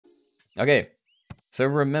Okay, so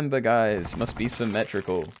remember, guys, must be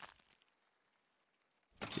symmetrical.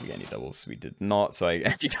 Did we get any doubles? We did not, so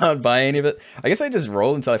I you can't buy any of it. I guess I just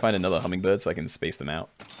roll until I find another hummingbird so I can space them out.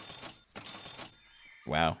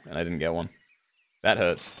 Wow, and I didn't get one. That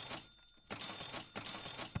hurts.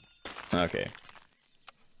 Okay.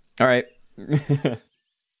 Alright.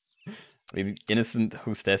 Maybe innocent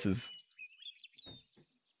hostesses.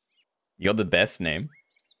 You got the best name.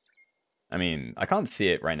 I mean, I can't see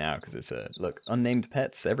it right now because it's a look, unnamed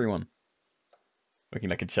pets, everyone. Looking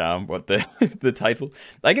like a charm. What the the title?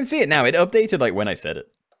 I can see it now. It updated like when I said it.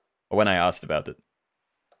 Or when I asked about it.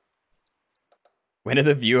 When are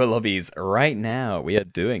the viewer lobbies? Right now. We are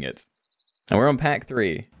doing it. And we're on pack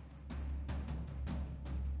 3.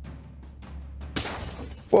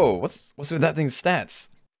 Whoa, what's with that thing's stats?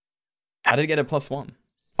 How did it get a +1?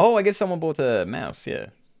 Oh, I guess someone bought a mouse, yeah.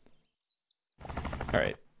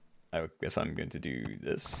 Alright. I guess I'm going to do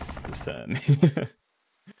this turn.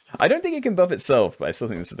 I don't think it can buff itself, but I still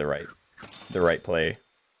think this is the right play.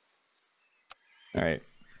 Alright.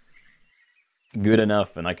 Good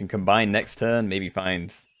enough, and I can combine next turn, maybe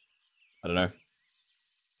find... I don't know.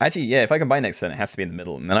 Actually, yeah, if I combine next turn, it has to be in the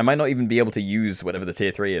middle, and then I might not even be able to use whatever the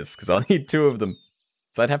tier 3 is, because I'll need 2 of them.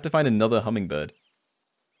 So I'd have to find another hummingbird.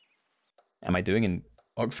 Am I doing an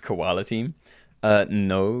Ox Koala team?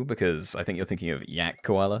 No, because I think you're thinking of Yak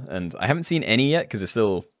Koala, and I haven't seen any yet, because it's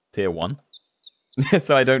still tier 1.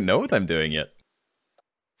 So I don't know what I'm doing yet.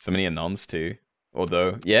 So many Anons too.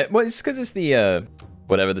 Although, yeah, well, it's because it's the,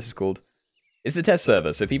 whatever this is called. It's the test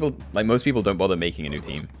server, so people, like most people don't bother making a new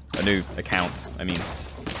team. A new account, I mean.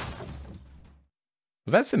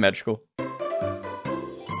 Was that symmetrical?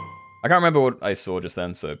 I can't remember what I saw just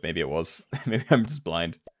then, so maybe it was. Maybe I'm just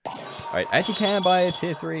blind. Alright, I actually can buy a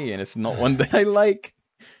tier 3, and it's not one that I like.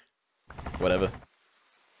 Whatever.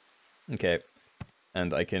 Okay.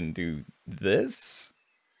 And I can do this?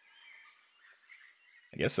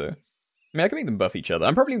 I guess so. I mean, I can make them buff each other.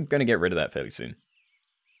 I'm probably going to get rid of that fairly soon.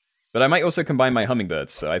 But I might also combine my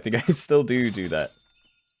hummingbirds, so I think I still do that.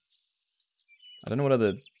 I don't know what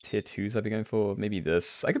other tier 2s I'd be going for. Maybe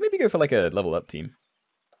this. I could maybe go for like a level up team.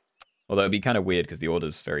 Although it'd be kind of weird because the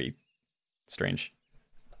order's very strange.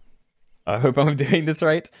 I hope I'm doing this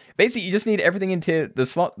right. Basically, you just need everything in tier...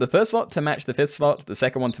 The first slot to match the 5th slot, the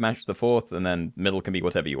second one to match the 4th, and then middle can be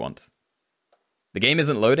whatever you want. The game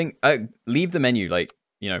isn't loading. Leave the menu, like,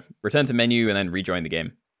 you know, return to menu and then rejoin the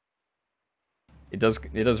game. It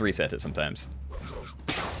does reset it sometimes.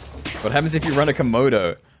 What happens if you run a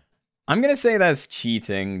Komodo? I'm going to say that's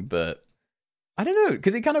cheating, but I don't know,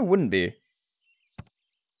 because it kind of wouldn't be.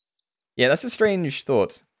 Yeah, that's a strange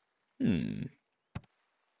thought. I'm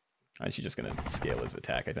actually just going to scale his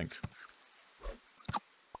attack, I think.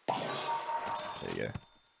 There you go.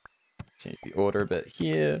 Change the order a bit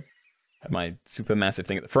here. Have my super massive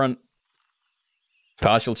thing at the front.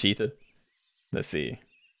 Partial cheetah. Let's see.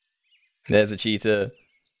 There's a cheetah.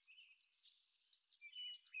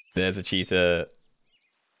 There's a cheetah.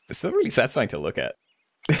 It's still really satisfying to look at.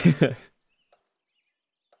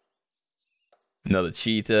 Another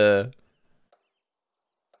cheetah.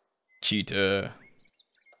 Cheetah.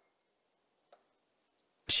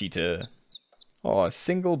 Cheetah. Oh, a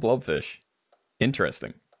single blobfish.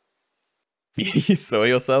 Interesting. You saw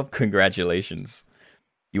yourself? Congratulations.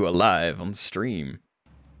 You are live on stream.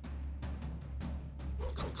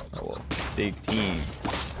 Oh, well, big team.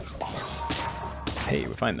 Hey,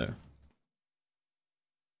 we're fine though.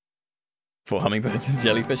 4 hummingbirds and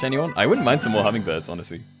jellyfish, anyone? I wouldn't mind some more hummingbirds,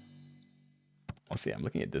 honestly. I'll see, I'm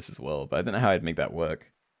looking at this as well, but I don't know how I'd make that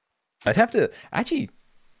work. I'd have to... Actually...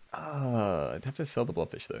 I'd have to sell the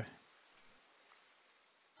blobfish, though.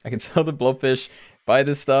 I can sell the blobfish, buy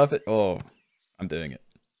this stuff... Oh, I'm doing it.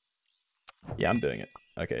 Yeah, I'm doing it.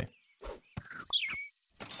 Okay.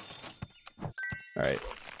 Alright.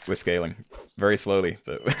 We're scaling. Very slowly,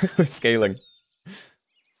 but we're scaling.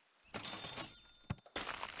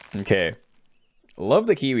 Okay. Love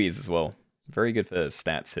the kiwis as well. Very good for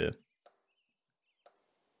stats here.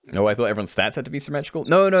 No, I thought everyone's stats had to be symmetrical.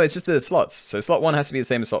 No, it's just the slots. So slot 1 has to be the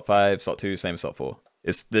same as slot 5, slot 2 same as slot 4.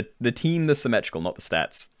 It's the team that's symmetrical, not the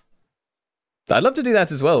stats. I'd love to do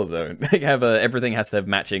that as well, though. Like have everything has to have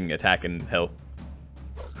matching attack and health.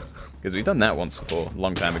 Because we've done that once before, a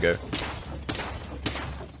long time ago.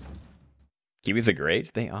 Kiwis are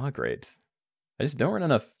great. They are great. I just don't run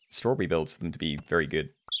enough strawberry builds for them to be very good.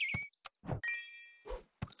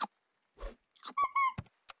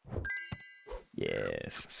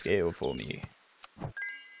 Yes, scale for me.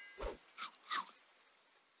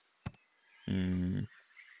 I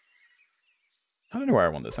don't know where I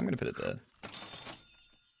want this. I'm going to put it there.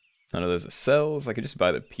 None of those are cells. I could just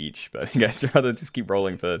buy the peach, but I think I'd rather just keep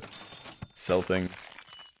rolling for sell things.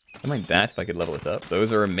 I don't mind that if I could level it up.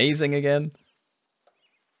 Those are amazing again.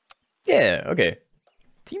 Yeah, okay.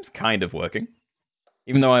 Team's kind of working.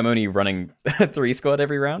 Even though I'm only running 3 squad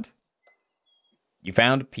every round. You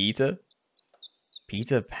found Peter?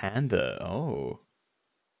 Peter Panda. Oh.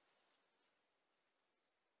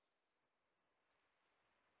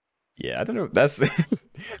 Yeah, I don't know. That's...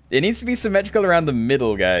 It needs to be symmetrical around the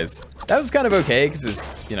middle, guys. That was kind of okay, because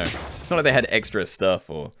it's, you know, it's not like they had extra stuff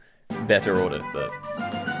or better order, but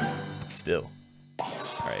still.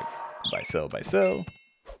 Alright. Buy, sell, buy, sell.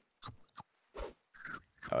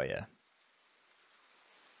 Oh, yeah.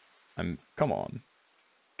 Come on.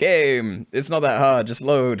 Game! It's not that hard, just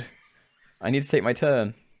load. I need to take my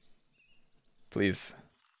turn. Please.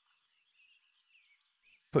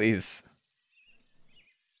 Please.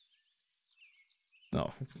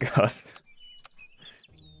 Oh, God.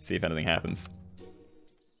 See if anything happens.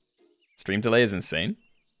 Stream delay is insane.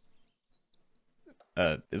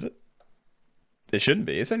 Is it? It shouldn't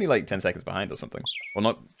be. It's only like 10 seconds behind or something. Well,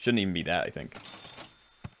 not, shouldn't even be that, I think.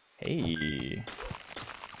 Hey.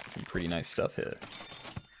 Some pretty nice stuff here.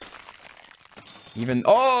 Even,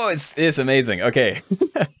 oh, it's amazing. Okay.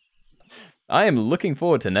 I am looking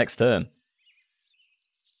forward to next turn.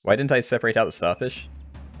 Why didn't I separate out the starfish?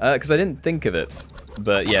 Because I didn't think of it.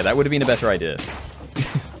 But yeah, that would have been a better idea.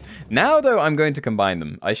 Now, though, I'm going to combine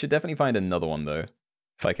them. I should definitely find another one, though.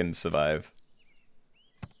 If I can survive.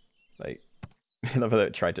 Like, I love how I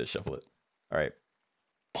tried to shuffle it. Alright.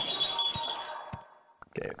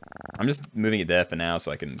 Okay. I'm just moving it there for now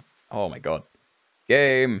so I can... Oh my god.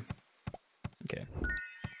 Game! Okay.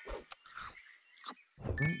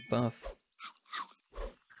 Buff.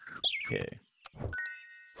 Okay.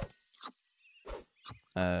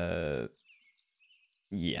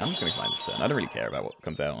 Yeah, I'm just gonna climb this turn. I don't really care about what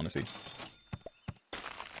comes out, honestly.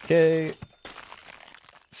 Okay.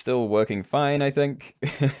 Still working fine, I think.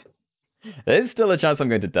 There's still a chance I'm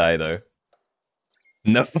going to die, though.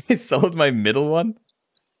 No, I sold my middle one?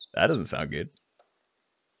 That doesn't sound good.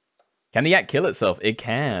 Can the yak kill itself? It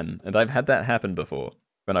can. And I've had that happen before,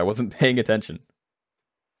 when I wasn't paying attention.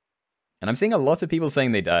 And I'm seeing a lot of people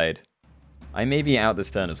saying they died. I may be out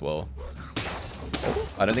this turn as well. Oh,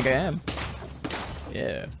 I don't think I am.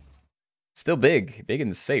 Yeah. Still big. Big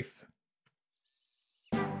and safe.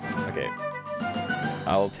 Okay.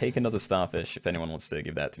 I'll take another starfish if anyone wants to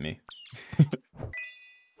give that to me.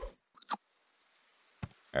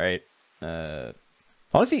 Alright.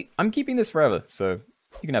 Honestly, I'm keeping this forever, so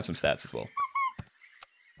you can have some stats as well.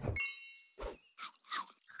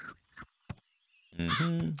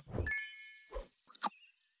 I'm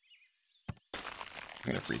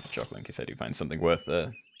gonna freeze the chocolate in case I do find something worth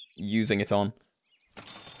using it on.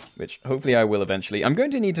 Which, hopefully I will eventually. I'm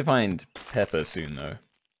going to need to find pepper soon, though.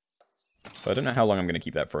 So I don't know how long I'm going to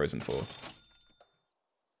keep that frozen for.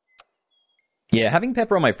 Yeah, having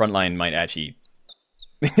pepper on my front line might actually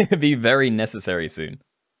be very necessary soon.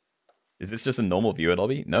 Is this just a normal viewer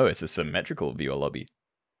lobby? No, it's a symmetrical viewer lobby.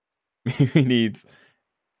 We need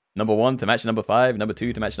number 1 to match number 5, number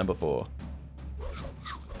 2 to match number 4.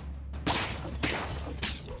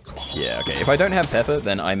 Yeah, okay. If I don't have pepper,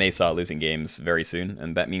 then I may start losing games very soon,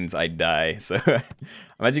 and that means I die. So I'm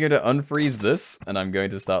actually going to unfreeze this, and I'm going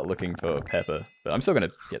to start looking for pepper. But I'm still going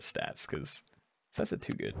to get stats, because stats are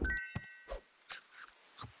too good.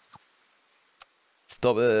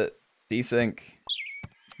 Stop it. Desync.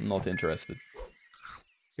 Not interested.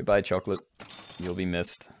 Goodbye, chocolate. You'll be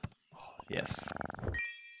missed. Oh, yes.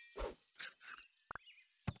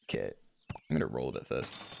 Okay. I'm going to roll a bit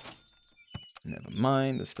first. Never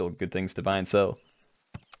mind, there's still good things to buy and sell.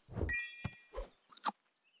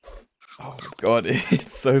 Oh my god,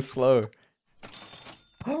 it's so slow.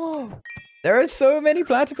 Oh, there are so many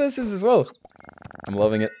platypuses as well. I'm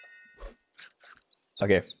loving it.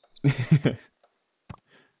 Okay.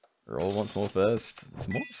 Roll once more first. There's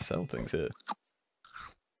more to sell things here.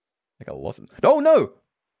 Like a lot of... Oh no!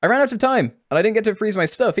 I ran out of time, and I didn't get to freeze my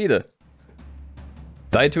stuff either.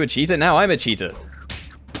 Died to a cheater? Now I'm a cheater.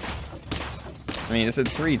 I mean, it's a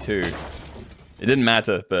 3-2. It didn't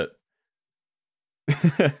matter, but...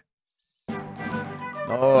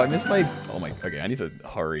 Oh, I missed my... Oh my... Okay, I need to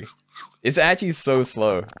hurry. It's actually so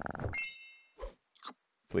slow.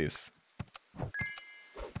 Please.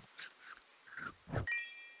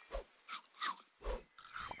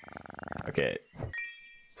 Okay.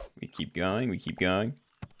 We keep going, we keep going.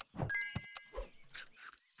 I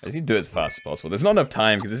just need to do it as fast as possible. There's not enough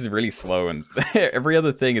time because this is really slow and every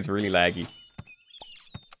other thing is really laggy.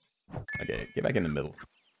 Okay, get back in the middle.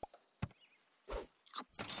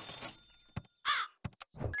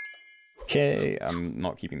 Okay, I'm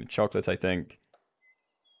not keeping the chocolate, I think.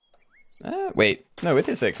 Wait, no, we're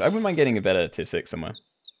tier 6. I wouldn't mind getting a better tier 6 somewhere.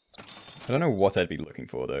 I don't know what I'd be looking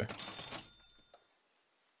for, though.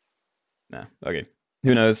 Nah, okay.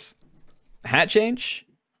 Who knows? Hat change?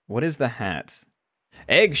 What is the hat?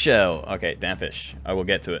 Eggshell! Okay, damn fish. I will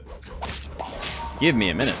get to it. Give me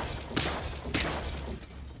a minute.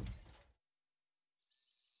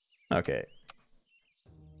 Okay.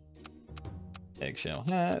 Eggshell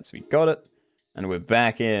hats, we got it. And we're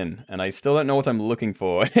back in. And I still don't know what I'm looking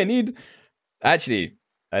for. I need... Actually,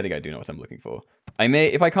 I think I do know what I'm looking for. I may...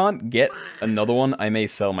 If I can't get another one, I may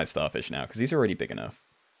sell my starfish now, because these are already big enough.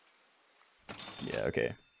 Yeah,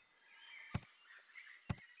 okay.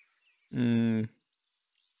 I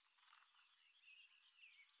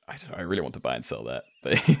don't know, I really want to buy and sell that,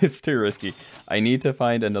 but it's too risky. I need to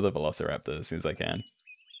find another Velociraptor as soon as I can.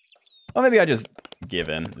 Or maybe I just give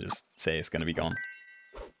in, just say it's going to be gone.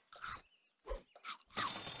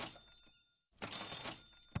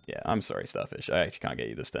 Yeah, I'm sorry, Starfish. I actually can't get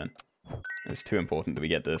you this turn. It's too important that we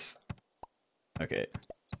get this. Okay.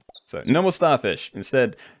 So, no more Starfish.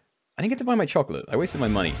 Instead, I didn't get to buy my chocolate. I wasted my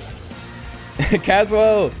money.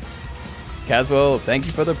 Caswell! Caswell, thank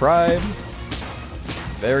you for the prime.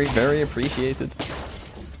 Very, very appreciated.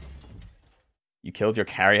 You killed your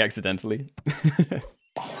carry accidentally?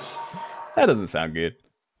 That doesn't sound good.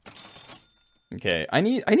 Okay, I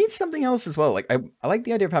need something else as well. Like I like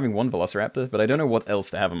the idea of having one Velociraptor, but I don't know what else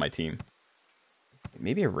to have on my team.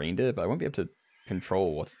 Maybe a reindeer, but I won't be able to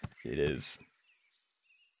control what it is.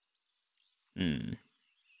 I'm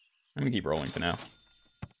gonna keep rolling for now.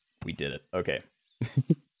 We did it. Okay.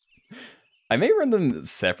 I may run them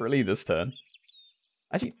separately this turn.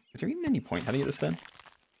 Actually, is there even any point having it this turn?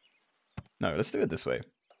 No, let's do it this way.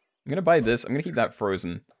 I'm gonna buy this. I'm gonna keep that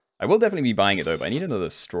frozen. I will definitely be buying it though, but I need another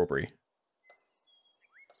strawberry.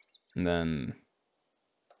 And then...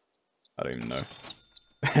 I don't even know.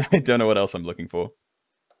 I don't know what else I'm looking for.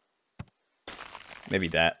 Maybe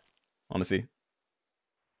that, honestly.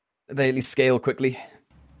 They at least scale quickly.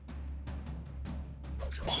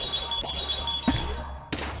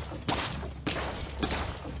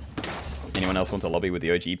 Anyone else want to lobby with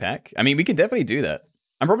the OG pack? I mean, we can definitely do that.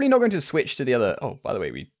 I'm probably not going to switch to the other... Oh, by the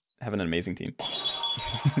way, we have an amazing team.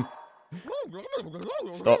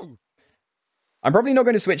 Stop. I'm probably not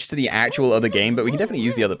going to switch to the actual other game, but we can definitely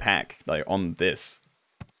use the other pack, like, on this.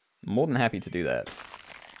 I'm more than happy to do that.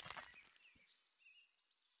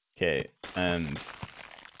 Okay, and...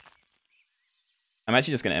 I'm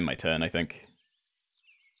actually just going to end my turn, I think.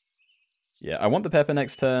 Yeah, I want the pepper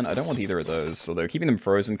next turn. I don't want either of those, although keeping them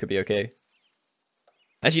frozen could be okay.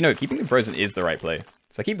 Actually, no, keeping them frozen is the right play.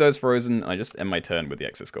 So I keep those frozen, and I just end my turn with the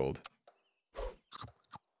excess gold.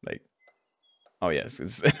 Like... Oh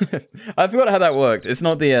yes, I forgot how that worked. It's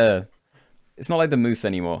not the, it's not like the moose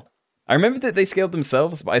anymore. I remember that they scaled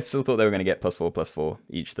themselves, but I still thought they were going to get +4/+4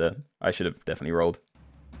 each turn. I should have definitely rolled.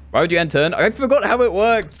 Why would you end turn? I forgot how it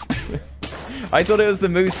worked. I thought it was the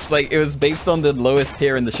moose, like it was based on the lowest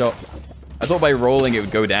tier in the shop. I thought by rolling it would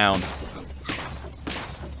go down.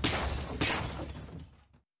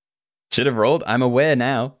 Should have rolled. I'm aware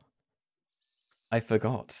now. I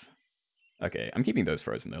forgot. Okay, I'm keeping those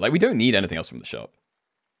frozen though. Like, we don't need anything else from the shop.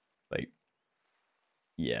 Like,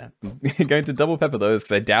 yeah. Going to double pepper those,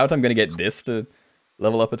 because I doubt I'm going to get this to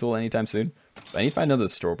level up at all anytime soon. But I need to find another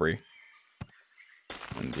strawberry.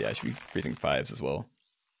 And yeah, I should be freezing 5s as well.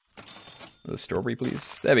 Another strawberry,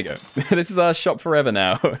 please. There we go. This is our shop forever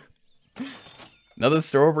now. Another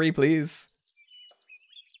strawberry, please.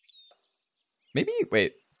 Maybe,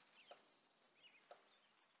 wait.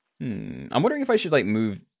 I'm wondering if I should, like,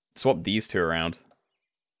 swap these two around.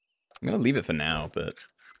 I'm gonna leave it for now, but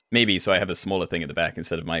maybe so I have a smaller thing at the back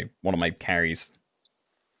instead of one of my carries.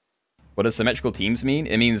 What does symmetrical teams mean?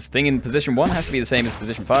 It means thing in position 1 has to be the same as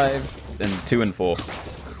position 5, then 2 and 4.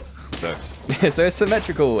 So, so it's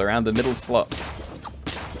symmetrical around the middle slot.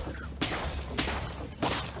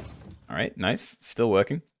 Alright, nice. Still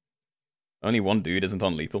working. Only one dude isn't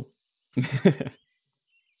on lethal.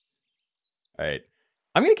 Alright.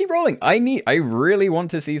 I'm gonna keep rolling. I really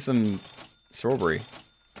want to see some strawberry.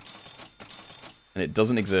 And it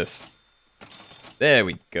doesn't exist. There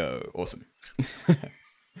we go. Awesome.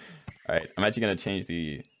 Alright, I'm actually gonna change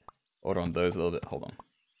the order on those a little bit. Hold on.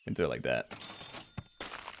 I can do it like that.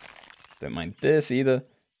 Don't mind this either.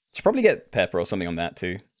 Should probably get pepper or something on that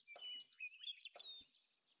too.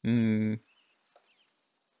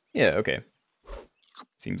 Yeah, okay.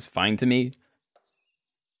 Seems fine to me.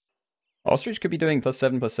 Ostrich could be doing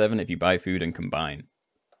 +7/+7 if you buy food and combine.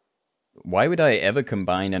 Why would I ever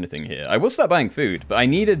combine anything here? I will start buying food, but I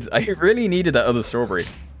really needed that other strawberry.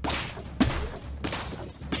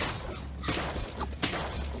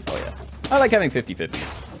 I like having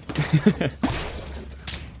 50-50s.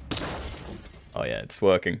 Oh yeah, it's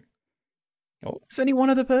working. Oh, it's only one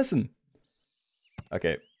other person.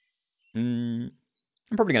 Okay. I'm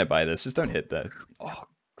probably gonna buy this. Just don't hit that. Oh,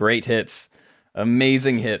 great hits.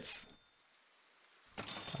 Amazing hits.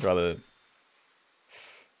 I'd rather...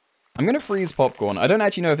 I'm gonna freeze popcorn. I don't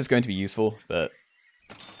actually know if it's going to be useful, but...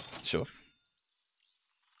 Sure.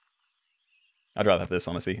 I'd rather have this,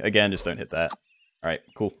 honestly. Again, just don't hit that. Alright,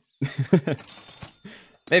 cool.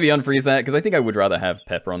 Maybe unfreeze that, because I think I would rather have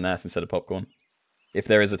pepper on that instead of popcorn. If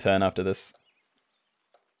there is a turn after this.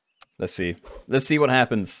 Let's see. Let's see what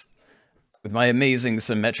happens with my amazing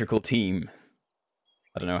symmetrical team.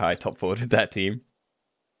 I don't know how I top forwarded that team.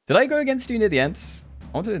 Did I go against you near the end?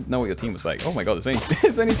 I want to know what your team was like. Oh my god,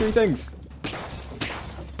 there's only 3 things.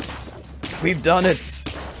 We've done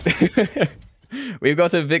it! We've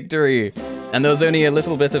got a victory! And there was only a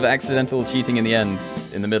little bit of accidental cheating in the end,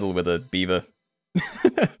 in the middle with a beaver.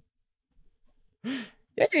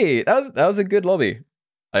 Yay! That was a good lobby.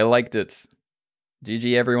 I liked it.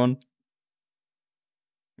 GG, everyone.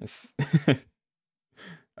 Yes.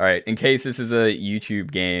 Alright, in case this is a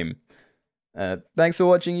YouTube game. Thanks for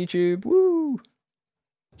watching, YouTube. Woo!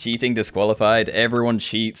 Cheating disqualified. Everyone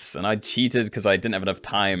cheats. And I cheated because I didn't have enough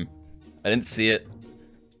time. I didn't see it.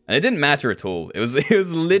 And it didn't matter at all. It was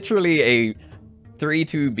literally a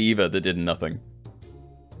 3-2 beaver that did nothing.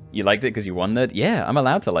 You liked it because you won that? Yeah, I'm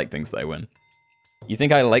allowed to like things that I win. You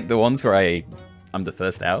think I like the ones where I'm the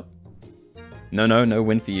first out? No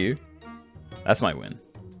win for you. That's my win.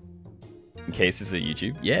 In case this is a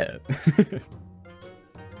YouTube? Yeah.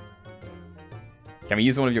 Can we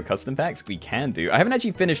use one of your custom packs? We can do. I haven't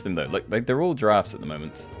actually finished them though. Like they're all drafts at the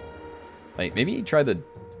moment. Like maybe try the...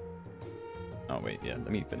 Oh wait, yeah.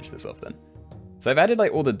 Let me finish this off then. So I've added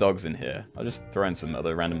like all the dogs in here. I'll just throw in some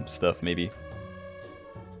other random stuff maybe.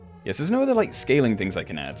 Yes, there's no other like scaling things I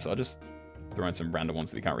can add, so I'll just throw in some random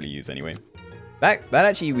ones that we can't really use anyway. That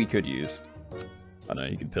actually we could use. I don't know,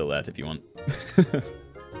 you can pill that if you want.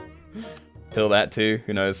 Pill that too,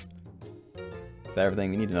 who knows. Is that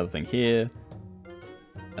everything? We need another thing here.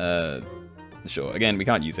 Sure, again, we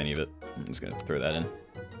can't use any of it. I'm just gonna throw that in.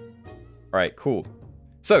 Alright, cool.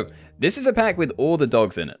 So, this is a pack with all the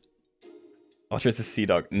dogs in it. Ultra is a sea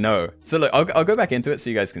dog. No. So look, I'll go back into it so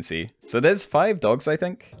you guys can see. So there's 5 dogs, I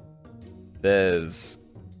think. There's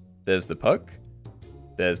the pug.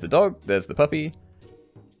 There's the dog. There's the puppy.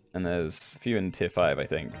 And there's a few in tier 5, I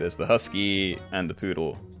think. There's the husky and the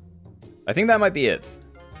poodle. I think that might be it.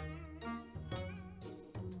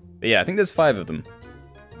 But yeah, I think there's 5 of them.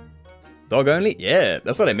 Dog only? Yeah,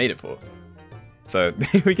 that's what I made it for. So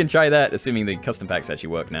we can try that, assuming the custom packs actually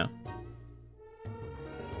work now.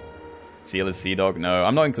 Seal is sea dog? No,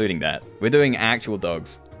 I'm not including that. We're doing actual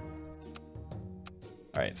dogs.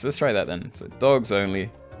 Alright, so let's try that then. So dogs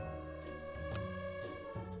only.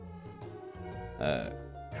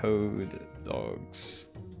 Code dogs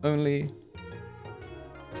only.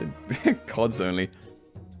 So cods only.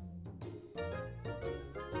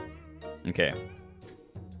 Okay.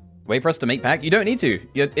 Wait for us to make pack? You don't need to.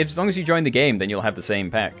 As long as you join the game, then you'll have the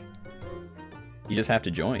same pack. You just have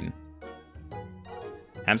to join.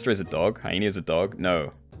 Hamster is a dog? Hyena is a dog?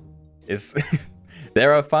 No.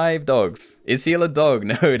 There are 5 dogs. Is Seal a dog?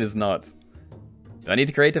 No, it is not. Do I need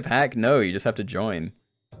to create a pack? No, you just have to join.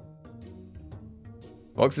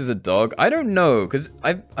 Fox is a dog? I don't know, because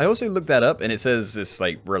I also looked that up, and it says it's,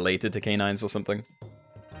 like, related to canines or something.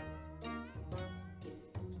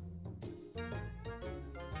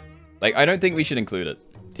 Like, I don't think we should include it.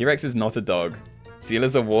 T-Rex is not a dog. Seal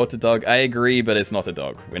is a water dog? I agree, but it's not a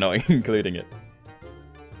dog. We're not including it.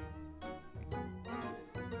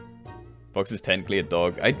 Fox is technically a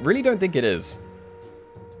dog. I really don't think it is.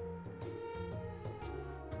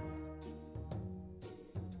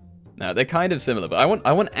 No, they're kind of similar, but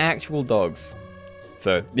I want actual dogs.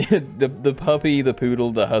 So, the puppy, the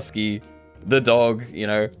poodle, the husky, the dog, you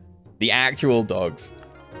know, the actual dogs.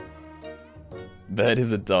 Bird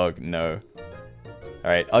is a dog, no.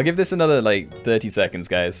 Alright, I'll give this another, like, 30 seconds,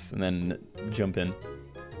 guys, and then jump in.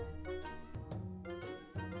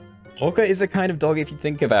 Orca is a kind of dog if you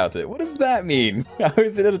think about it. What does that mean? How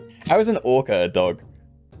is an orca a dog?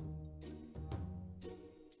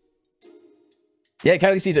 Yeah,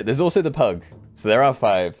 Cali Seed, there's also the pug. So there are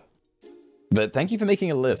 5. But thank you for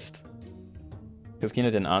making a list. Because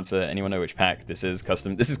Keenoe didn't answer. Anyone know which pack this is?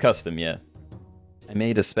 Custom? This is custom, yeah. I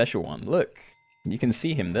made a special one. Look. You can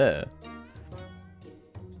see him there.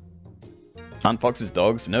 Aren't foxes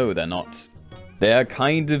dogs? No, they're not. They are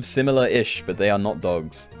kind of similar-ish, but they are not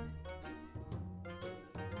dogs.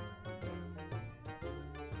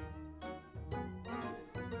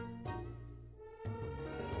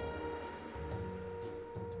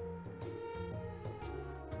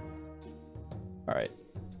 Alright.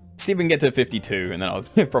 See if we can get to 52, and then I'll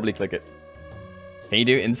probably click it. Can you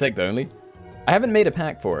do insect only? I haven't made a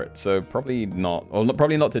pack for it, so probably not. Or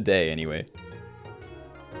probably not today, anyway.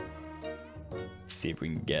 Let's see if we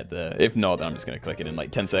can get there. If not, then I'm just going to click it in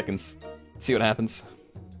like 10 seconds. See what happens.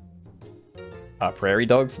 Prairie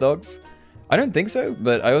dogs? I don't think so,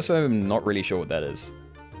 but I also am not really sure what that is.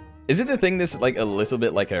 Is it the thing that's like a little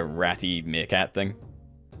bit like a ratty meerkat thing?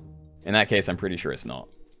 In that case, I'm pretty sure it's not.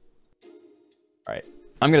 Alright.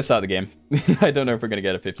 I'm going to start the game. I don't know if we're going to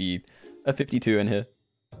get a 52 in here.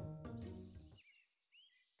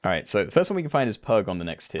 Alright, so the first one we can find is Pug on the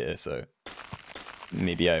next tier, so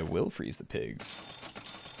maybe I will freeze the pigs.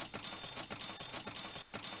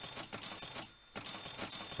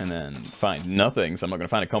 And then find nothing, so I'm not going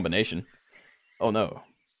to find a combination. Oh no.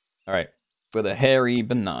 Alright, we're the hairy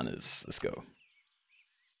bananas. Let's go.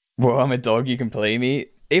 Whoa, I'm a dog, you can play me?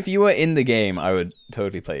 If you were in the game, I would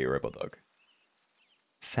totally play your robot dog.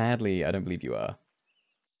 Sadly, I don't believe you are.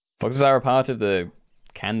 Foxes are a part of the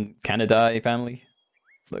Canidae family?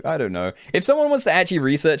 Look, I don't know. If someone wants to actually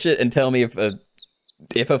research it and tell me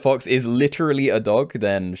if a fox is literally a dog,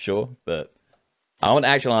 then sure. But I want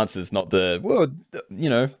actual answers, not the, well, you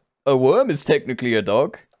know, a worm is technically a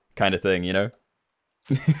dog kind of thing, you know?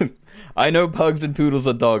 I know pugs and poodles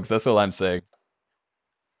are dogs, that's all I'm saying.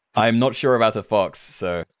 I'm not sure about a fox,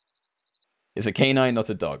 so... It's a canine, not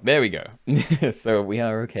a dog. There we go. So we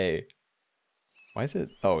are okay. Why is it?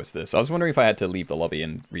 Oh, it's this. I was wondering if I had to leave the lobby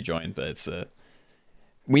and rejoin, but it's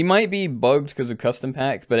we might be bugged because of custom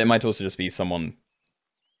pack, but it might also just be someone,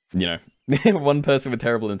 you know, one person with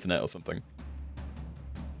terrible internet or something.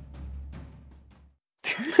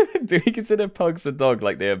 Do we consider pugs a dog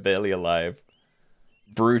like they are barely alive?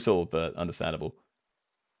 Brutal, but understandable.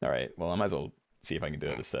 Alright, well I might as well see if I can do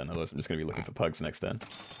it this turn, otherwise I'm just going to be looking for pugs next turn.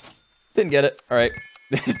 Didn't get it. Alright.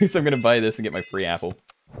 So I'm going to buy this and get my free apple.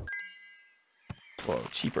 Whoa,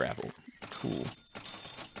 cheaper apple. Cool.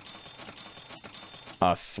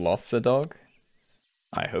 Sloth's a dog?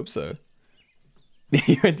 I hope so.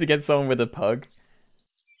 You went to get someone with a pug?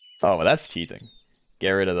 Oh, well that's cheating. Get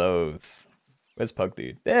rid of those. Where's Pug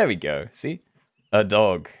Dude? There we go. See? A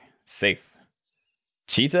dog. Safe.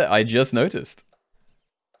 Cheater? I just noticed.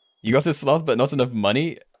 You got a sloth but not enough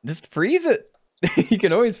money? Just freeze it! You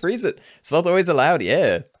can always freeze it. Sloth always allowed,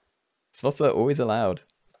 yeah. Sloths are always allowed.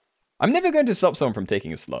 I'm never going to stop someone from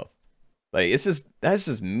taking a sloth. Like, it's just, that's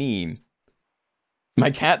just mean. My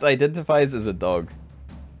cat identifies as a dog.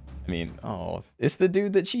 I mean, oh, it's the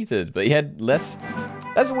dude that cheated, but he had less...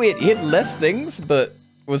 That's weird, he had less things, but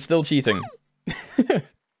was still cheating.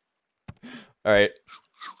 Alright.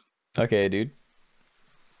 Okay, dude.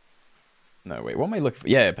 No, wait, what am I looking for?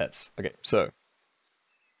 Yeah, pets. Okay, so...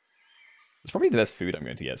 It's probably the best food I'm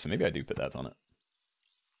going to get, so maybe I do put that on it.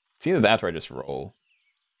 It's either that or I just roll.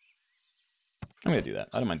 I'm going to do that.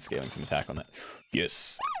 I don't mind scaling some attack on that.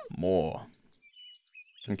 Yes. More.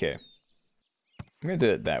 Okay. I'm going to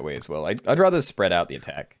do it that way as well. I'd rather spread out the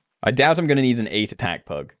attack. I doubt I'm going to need an 8 attack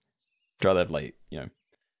pug. I'd rather have, like, you know,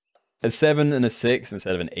 a 7 and a 6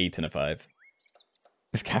 instead of an 8 and a 5.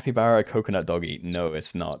 Is capybara a coconut doggy? No,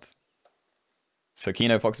 it's not. So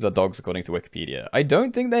Keenoe foxes are dogs according to Wikipedia. I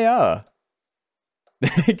don't think they are.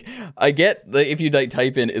 I get that if you like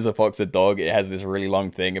type in "is a fox a dog," it has this really long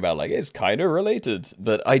thing about like it's kind of related,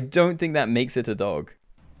 but I don't think that makes it a dog.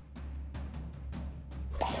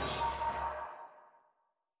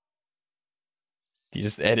 Do you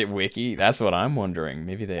just edit wiki? That's what I'm wondering.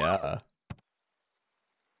 Maybe they are.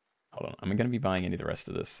 Hold on, I'm gonna be buying any of the rest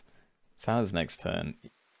of this. Sal's next turn.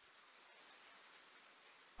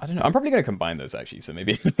 I don't know. I'm probably gonna combine those actually, so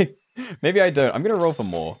maybe maybe I don't. I'm gonna roll for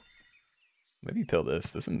more. Maybe pill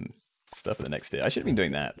this. There's some stuff for the next tier. I should have been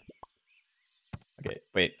doing that. Okay,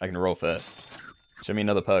 wait. I can roll first. Show me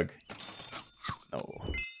another pug. Oh,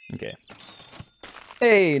 okay.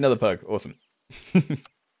 Hey, another pug. Awesome.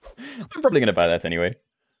 I'm probably going to buy that anyway.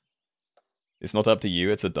 It's not up to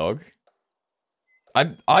you. It's a dog.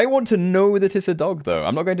 I want to know that it's a dog, though.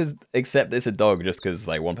 I'm not going to accept it's a dog just because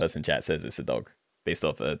like one person in chat says it's a dog. Based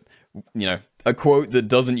off a, you know, a quote that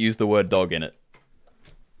doesn't use the word dog in it.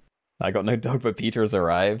 I got no dog, but Peter has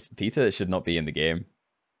arrived. Peter should not be in the game.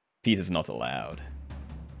 Peter's not allowed.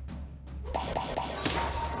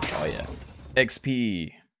 Oh yeah.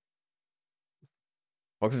 XP.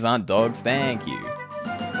 Foxes aren't dogs, thank you.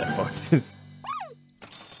 They're foxes.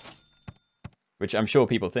 Which I'm sure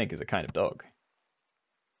people think is a kind of dog.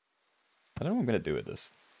 I don't know what I'm going to do with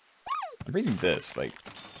this. I'm freezing this, like,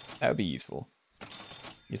 that would be useful.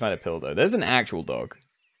 You find a pill though. There's an actual dog.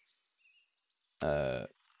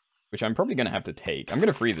 Which I'm probably going to have to take. I'm going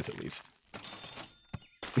to freeze it at least.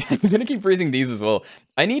 I'm gonna keep freezing these as well.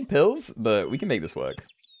 I need pills, but we can make this work.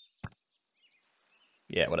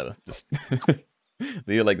 Yeah, whatever. Just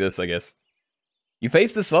leave it like this, I guess. You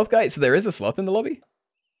face the sloth guy? So there is a sloth in the lobby?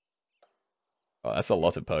 Oh, that's a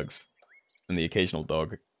lot of pugs. And the occasional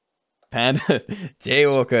dog. Panda.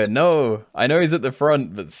 Jaywalker. No. I know he's at the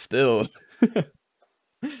front, but still.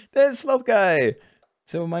 There's sloth guy.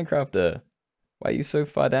 So Minecrafter. Why are you so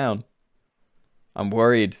far down? I'm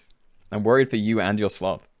worried. I'm worried for you and your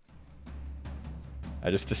sloth.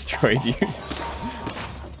 I just destroyed you.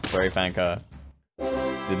 Sorry, Fankar.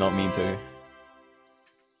 Did not mean to.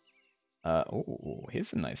 Oh, here's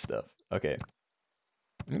some nice stuff. Okay.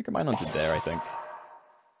 I'm gonna combine onto there, I think.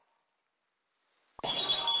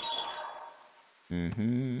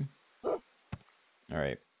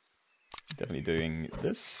 Alright. Definitely doing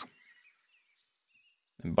this.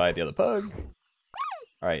 And buy the other pug.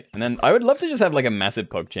 Alright, and then I would love to just have like a massive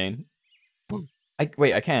pug chain.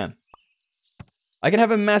 Wait, I can. I can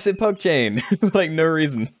have a massive pug chain for like no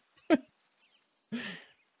reason.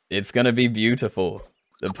 It's gonna be beautiful.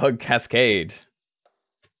 The pug cascade.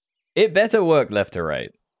 It better work left to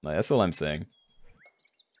right. Like, that's all I'm saying.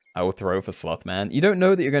 I will throw for Slothman. You don't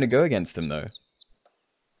know that you're gonna go against him though.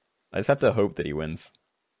 I just have to hope that he wins.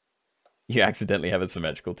 You accidentally have a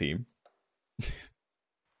symmetrical team.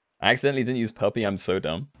 I accidentally didn't use Puppy, I'm so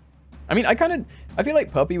dumb. I mean, I feel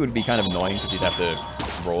like Puppy would be kind of annoying because you'd have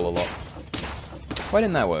to roll a lot. Why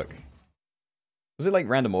didn't that work? Was it like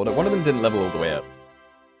random order? One of them didn't level all the way up.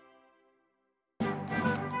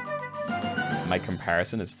 My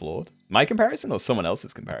comparison is flawed. My comparison or someone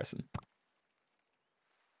else's comparison?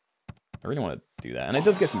 I really want to do that. And it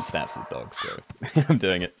does get some stats for the dog, so I'm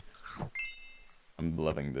doing it. I'm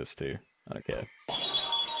loving this too. I don't care.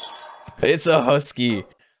 It's a husky.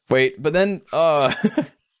 Wait, but then,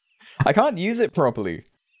 I can't use it properly.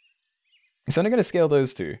 So I'm going to scale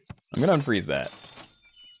those two. I'm going to unfreeze that.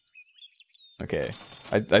 Okay.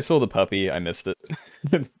 I saw the puppy. I missed it.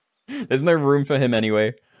 There's no room for him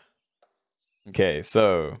anyway. Okay,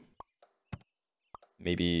 so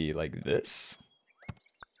maybe like this.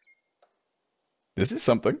 This is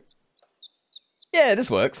something. Yeah,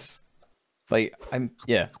 this works. Like,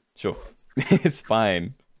 yeah, sure. It's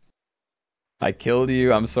fine. I killed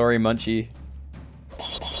you. I'm sorry, Munchie.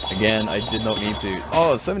 Again, I did not mean to.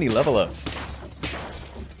 Oh, so many level ups.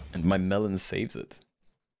 And my melon saves it.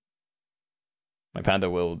 My panda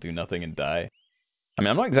will do nothing and die. I mean,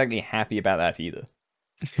 I'm not exactly happy about that either.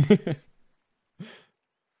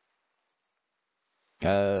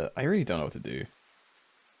 I really don't know what to do.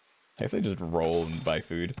 I guess I just roll and buy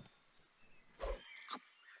food.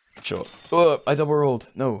 Sure. Oh, I double rolled.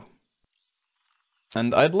 No.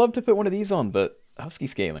 And I'd love to put one of these on, but husky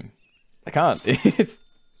scaling. I can't. It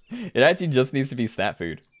actually just needs to be stat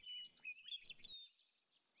food.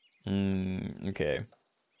 Okay.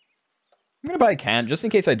 I'm gonna buy a can, just in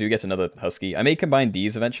case I do get another husky. I may combine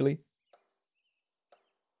these eventually.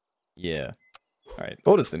 Yeah. Alright.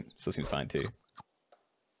 Order still seems fine too.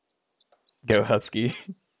 Go husky.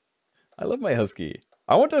 I love my husky.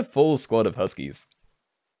 I want a full squad of huskies.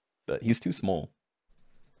 But he's too small.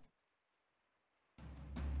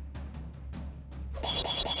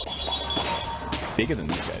 Bigger than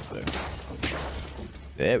these guys though.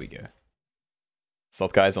 There we go.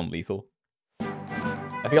 Sloth guy's on lethal.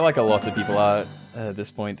 I feel like a lot of people are at this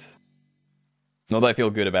point. Not that I feel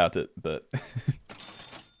good about it, but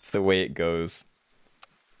it's the way it goes.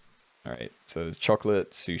 Alright, so there's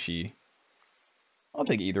chocolate, sushi. I'll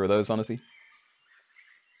take either of those, honestly.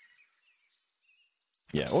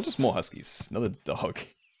 Yeah, or just more huskies. Another dog.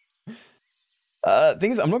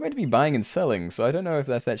 Thing is, I'm not going to be buying and selling, so I don't know if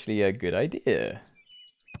that's actually a good idea.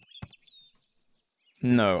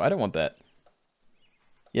 No, I don't want that.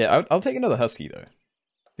 Yeah, I'll take another husky, though.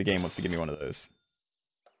 The game wants to give me one of those.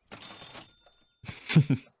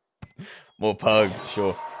 More pug,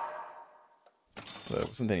 sure. There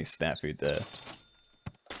wasn't any stat food there.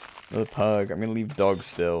 Another pug. I'm gonna leave dog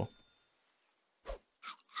still.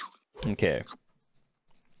 Okay.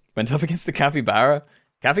 Went up against a capybara.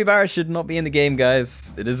 Capybara should not be in the game,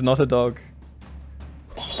 guys. It is not a dog.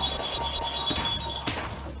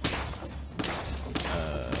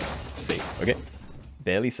 Safe. Okay.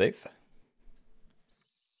 Barely safe.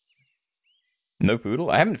 No poodle?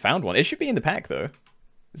 I haven't found one. It should be in the pack, though.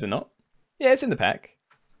 Is it not? Yeah, it's in the pack.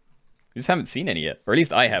 We just haven't seen any yet. Or at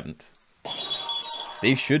least I haven't.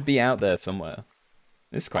 They should be out there somewhere.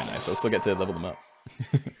 This is quite nice. I'll still get to level them up.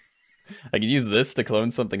 I could use this to clone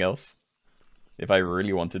something else. If I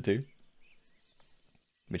really wanted to.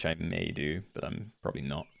 Which I may do, but I'm probably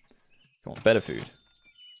not. Come on, better food.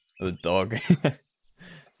 Oh, the dog.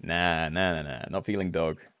 Nah. Not feeling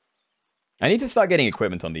dog. I need to start getting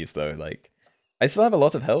equipment on these, though. Like, I still have a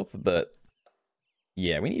lot of health, but...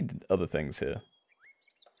 yeah, we need other things here.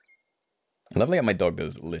 Leveling up my dog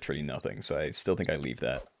does literally nothing, so I still think I leave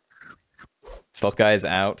that. Stealth guy is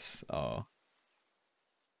out. Oh.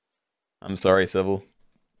 I'm sorry, Civil.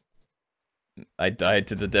 I died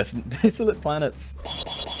to the desolate planets.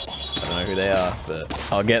 I don't know who they are,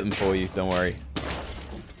 but I'll get them for you, don't worry.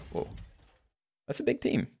 Whoa. That's a big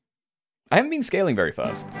team. I haven't been scaling very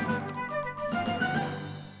fast.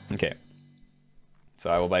 Okay. So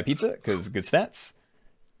I will buy pizza, because good stats.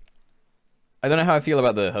 I don't know how I feel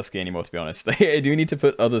about the Husky anymore, to be honest. I do need to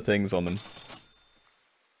put other things on them.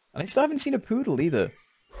 And I still haven't seen a poodle either.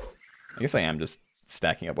 I guess I am just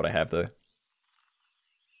stacking up what I have, though.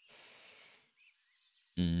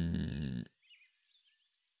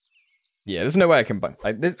 Yeah, there's no way I can buy...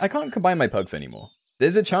 I can't combine my pugs anymore.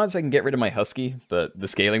 There's a chance I can get rid of my Husky, but the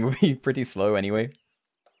scaling will be pretty slow anyway.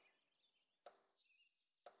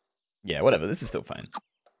 Yeah, whatever. This is still fine.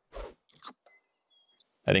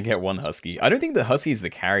 I didn't get one Husky. I don't think the Husky's the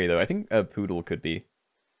carry, though. I think a poodle could be.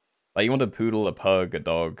 Like, you want a poodle, a pug, a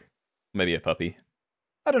dog, maybe a puppy.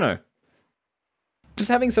 I don't know. Just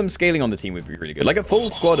having some scaling on the team would be really good. Like, a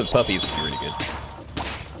full squad of puppies would be really good.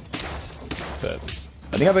 But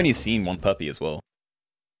I think I've only seen one puppy as well.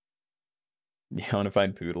 Yeah, I want to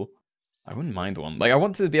find poodle. I wouldn't mind one. Like, I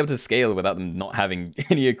want to be able to scale without them not having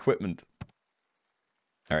any equipment.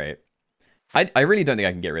 Alright. I really don't think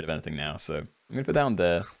I can get rid of anything now, so I'm going to put down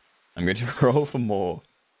there. I'm going to roll for more.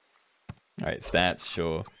 Alright, stats,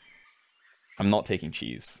 sure. I'm not taking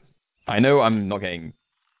cheese. I know I'm not getting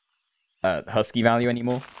Husky value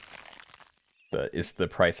anymore, but it's the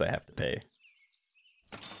price I have to pay.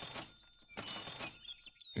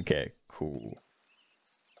 Okay, cool.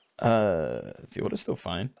 Let's see, what is still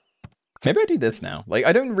fine? Maybe I do this now. Like,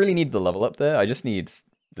 I don't really need the level up there. I just need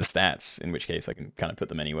the stats, in which case I can kind of put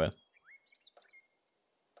them anywhere.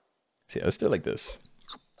 So yeah, let's do it like this.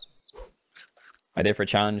 Idea for a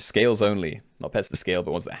challenge, scales only. Not pets to scale,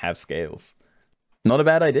 but ones that have scales. Not a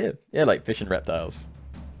bad idea. Yeah, like fish and reptiles.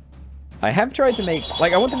 I have tried to make,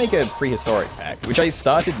 like, I want to make a prehistoric pack, which I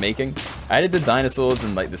started making. I added the dinosaurs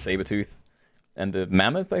and, like, the saber-tooth and the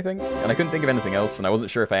mammoth, I think. And I couldn't think of anything else, and I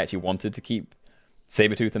wasn't sure if I actually wanted to keep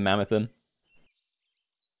saber-tooth and mammoth in.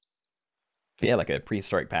 But yeah, like a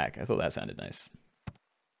prehistoric pack. I thought that sounded nice.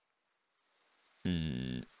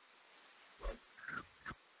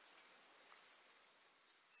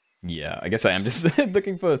 Yeah, I guess I am just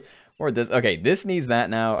looking for more of this. Okay, this needs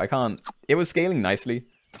that now. I can't... It was scaling nicely,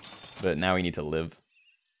 but now we need to live.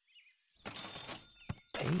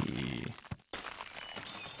 Hey.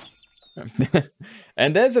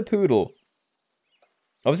 And there's a poodle.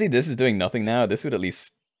 Obviously, this is doing nothing now. This would at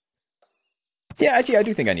least... Yeah, actually, I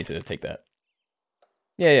do think I need to take that.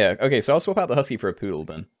 Yeah. Okay, so I'll swap out the Husky for a poodle,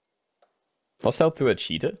 then. I'll stealth to a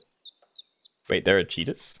cheetah. Wait, there are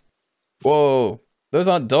cheetahs? Whoa! Those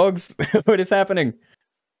aren't dogs. What is happening?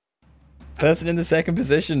 Person in the second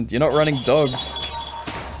position. You're not running dogs.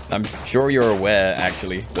 I'm sure you're aware,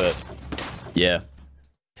 actually, but yeah.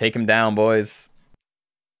 Take him down, boys.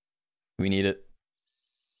 We need it.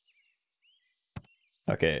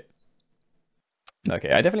 Okay.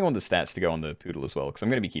 Okay, I definitely want the stats to go on the poodle as well, because I'm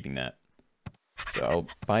going to be keeping that. So I'll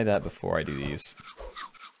buy that before I do these.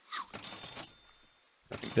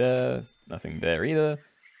 Nothing there. Nothing there either.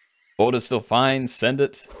 Order's still fine. Send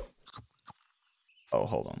it. Oh,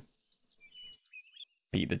 hold on.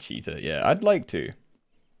 Beat the cheetah. Yeah, I'd like to.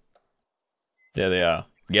 There they are.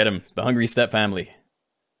 Get him. The hungry step family.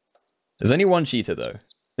 There's only one cheetah, though.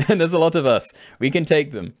 And there's a lot of us. We can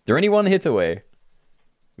take them. They're only one hit away.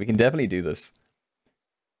 We can definitely do this.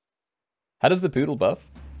 How does the poodle buff?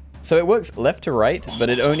 So it works left to right, but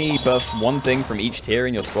it only buffs one thing from each tier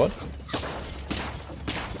in your squad.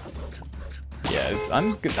 Yeah,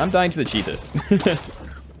 I'm dying to the cheetah.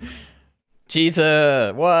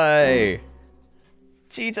 Cheetah! Why?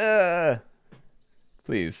 Cheetah!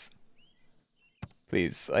 Please.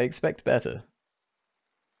 Please, I expect better.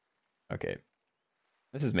 Okay.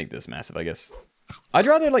 Let's just make this massive, I guess. I'd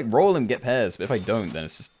rather, like, roll and get pairs, but if I don't, then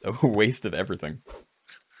it's just a waste of everything.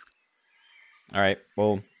 Alright,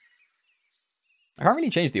 well... I can't really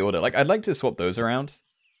change the order. Like, I'd like to swap those around,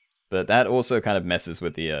 but that also kind of messes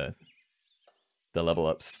with the level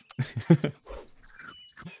ups.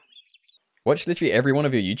 Watch literally every one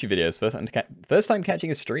of your YouTube videos. First time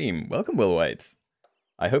catching a stream. Welcome, Will White.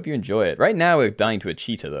 I hope you enjoy it. Right now, we're dying to a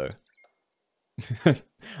cheetah, though.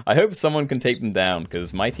 I hope someone can take them down,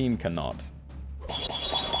 because my team cannot.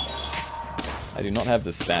 I do not have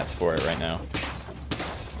the stats for it right now.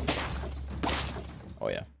 Oh,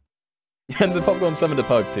 yeah. And the popcorn summoned a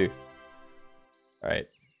pug too. Alright.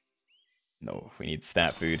 No, we need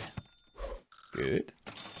stat food. Good.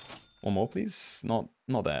 One more, please. Not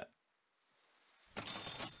that.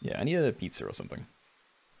 Yeah, I need a pizza or something.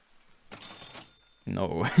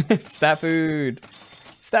 No. Stat food!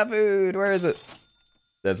 Stat food! Where is it?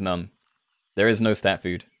 There's none. There is no stat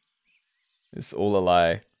food. It's all a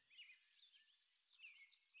lie.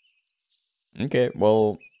 Okay,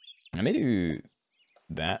 well, I may do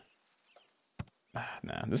that.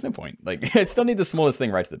 Nah, there's no point. Like, I still need the smallest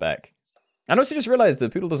thing right to the back. And also just realized the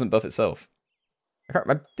poodle doesn't buff itself.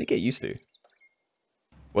 I did get used to.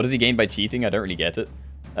 What does he gain by cheating? I don't really get it.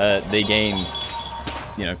 They gain,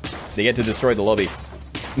 you know, they get to destroy the lobby.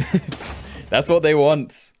 That's what they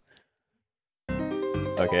want.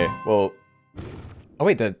 Okay, well. Oh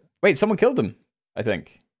wait, someone killed them, I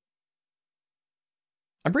think.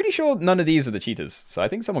 I'm pretty sure none of these are the cheaters, so I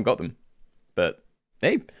think someone got them. But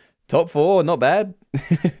hey, top 4, not bad.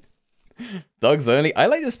 Dogs only. I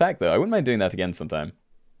like this pack though. I wouldn't mind doing that again sometime.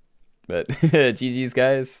 But GG's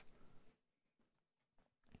guys.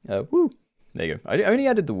 Woo. There you go. I only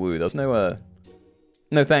added the woo. There's no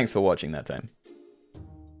no thanks for watching that time.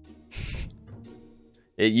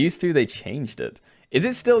 It used to, they changed it. Is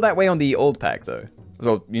it still that way on the old pack though?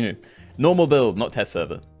 Well, you know, normal build, not test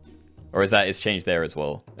server. Or is that it's changed there as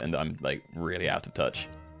well and I'm like really out of touch?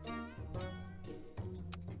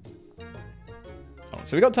 Oh,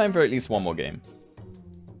 so we got time for at least one more game.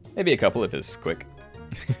 Maybe a couple if it's quick.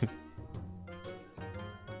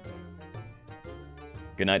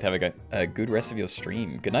 Good night, have a good rest of your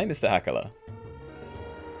stream. Good night, Mr. Hakala.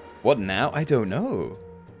 What now? I don't know.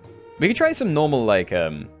 We could try some normal, like, I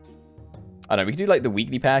don't know, we could do, like, the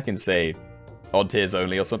weekly pack and say odd tiers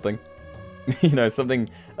only or something. You know,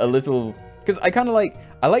 something a little... Because I kind of like...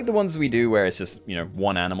 I like the ones we do where it's just, you know,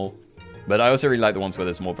 one animal. But I also really like the ones where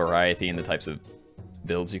there's more variety in the types of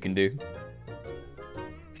builds you can do.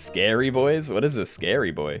 Scary boys? What is a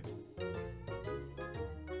scary boy?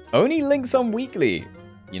 Only Lynx on weekly.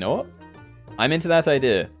 You know what? I'm into that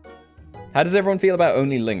idea. How does everyone feel about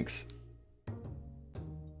only Lynx?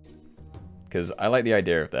 Because I like the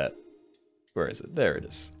idea of that. Where is it? There it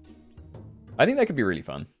is. I think that could be really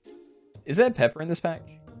fun. Is there pepper in this pack?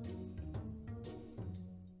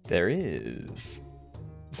 There is.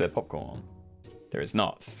 Is there popcorn? There is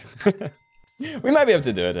not. We might be able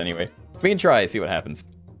to do it anyway. We can try, see what happens.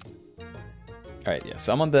 Alright, yeah,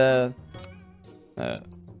 so I'm on the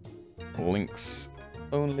Lynx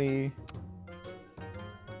Only.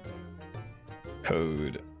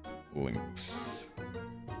 Code Lynx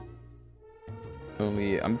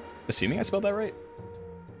Only. I'm assuming I spelled that right?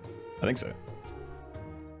 I think so.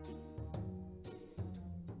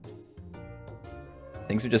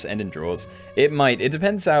 Things would just end in draws. It might. It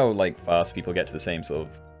depends how like fast people get to the same sort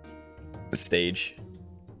of stage.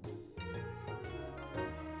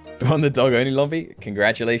 On the dog only lobby.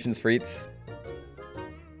 Congratulations, Freets.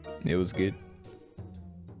 It was good.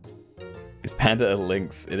 Is Panda a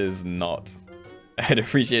Lynx? It is not. I'd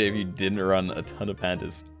appreciate it if you didn't run a ton of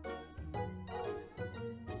pandas.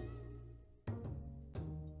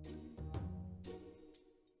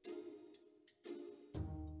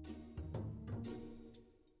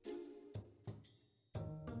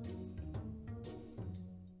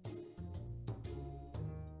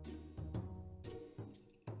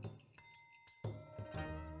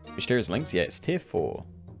 Which tier is Lynx? Yeah, it's tier 4.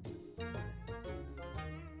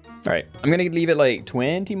 Alright, I'm going to leave it like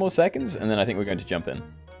 20 more seconds, and then I think we're going to jump in.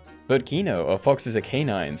 But Keenoe, a fox is a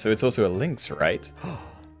canine, so it's also a lynx, right?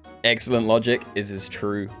 Excellent logic. Is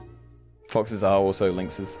true. Foxes are also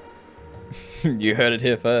lynxes. You heard it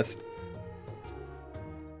here first.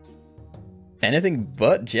 Anything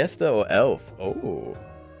but Jester or Elf. Oh.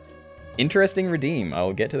 Interesting redeem.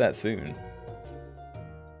 I'll get to that soon.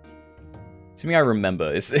 Assuming I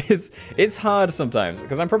remember. It's hard sometimes,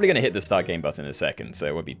 because I'm probably going to hit the start game button in a second, so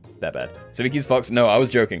it won't be that bad. So Vicky's Fox? No, I was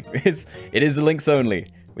joking. It is a Lynx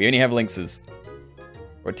only. We only have Lynxes.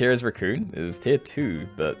 What tier is Raccoon? It is tier 2,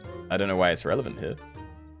 but I don't know why it's relevant here.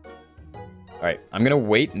 Alright, I'm going to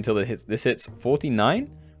wait until this hits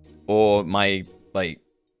 49, or my, like,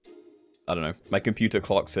 I don't know, my computer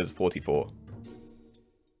clock says 44.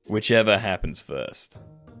 Whichever happens first.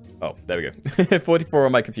 Oh, there we go. 44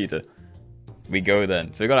 on my computer. We go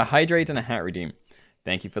then. So we got a hydrate and a hat redeem.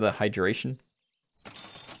 Thank you for the hydration.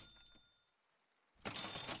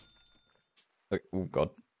 Oh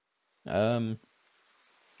god.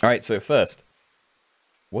 Alright, so first.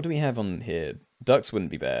 What do we have on here? Ducks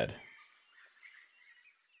wouldn't be bad.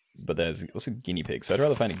 But there's also guinea pigs, so I'd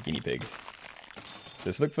rather find a guinea pig. So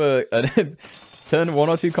let's look for a turn 1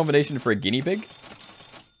 or 2 combination for a guinea pig.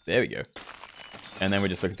 There we go. And then we're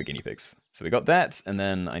just looking for guinea pigs. So we got that, and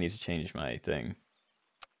then I need to change my thing.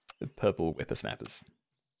 The purple whippersnappers.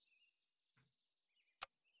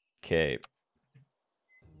 Okay.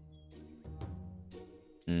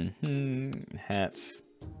 Hats.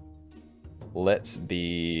 Let's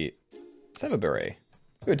have a beret.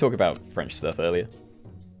 We would talk about French stuff earlier.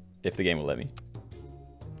 If the game will let me.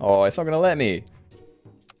 Oh, it's not gonna let me.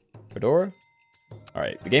 Fedora?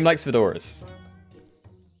 Alright, the game likes fedoras.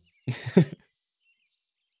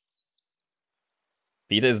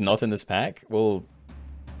 Vita is not in this pack? Well,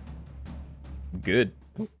 good.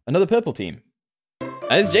 Another purple team. And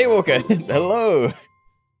it's Jaywalker. Hello.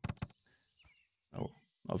 Oh,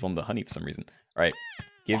 I was on the honey for some reason. Alright,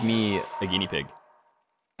 give me a guinea pig.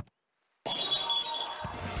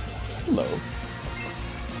 Hello.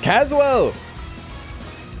 Caswell!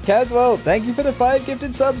 Caswell, thank you for the 5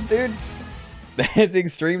 gifted subs, dude. That's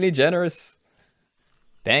extremely generous.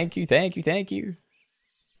 Thank you, thank you, thank you.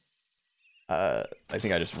 I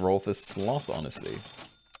think I just roll for sloth, honestly.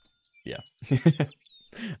 Yeah.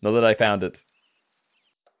 Now that I found it.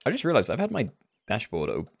 I just realized I've had my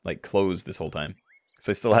dashboard like closed this whole time.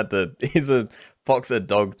 So I still had the is a fox a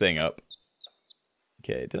dog thing up.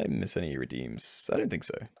 Okay, did I miss any redeems? I don't think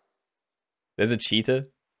so. There's a cheetah.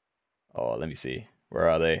 Oh, let me see. Where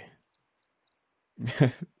are they?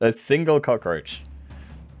 A single cockroach.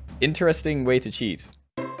 Interesting way to cheat.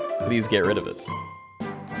 Please get rid of it.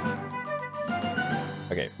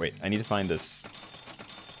 Okay, wait. I need to find this.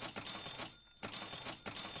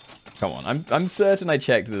 Come on. I'm certain I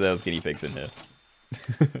checked that there was guinea pigs in here.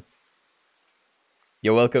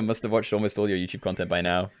 You're welcome. Must have watched almost all your YouTube content by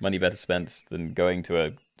now. Money better spent than going to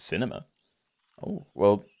a cinema. Oh,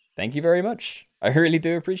 well, thank you very much. I really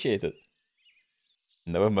do appreciate it.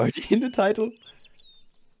 No emoji in the title?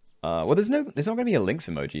 Well, there's not going to be a Lynx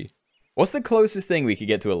emoji. What's the closest thing we could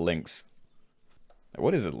get to a Lynx?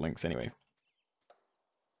 What is a Lynx, anyway?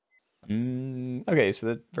 Okay, so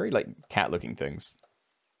they're very, like, cat-looking things.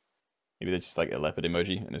 Maybe they're just, like, a leopard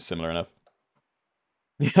emoji, and it's similar enough.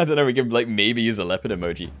 I don't know, we could, like, maybe use a leopard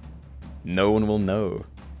emoji. No one will know.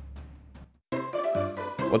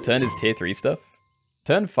 What turn is tier 3 stuff?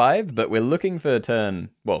 Turn 5, but we're looking for turn...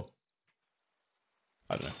 Well...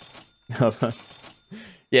 I don't know.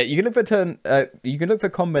 Yeah, you can look for turn... you can look for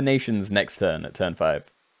combinations next turn at turn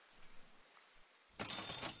 5.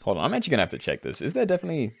 Hold on, I'm actually gonna have to check this. Is there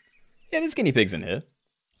definitely... Yeah, there's guinea pigs in here.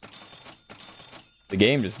 The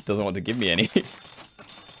game just doesn't want to give me any.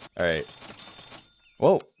 Alright.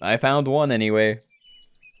 Well, I found one anyway.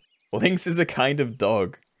 Lynx is a kind of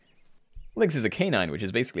dog. Lynx is a canine, which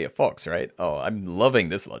is basically a fox, right? Oh, I'm loving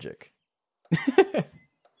this logic.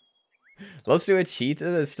 Let's do a cheetah.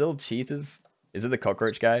 There's still cheetahs. Is it the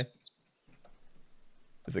cockroach guy?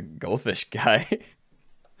 There's a goldfish guy.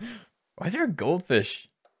 Why is there a goldfish?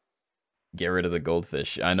 Get rid of the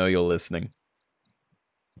goldfish. I know you're listening.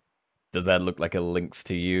 Does that look like a lynx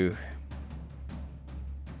to you?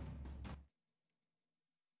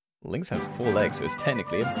 Lynx has 4 legs, so it's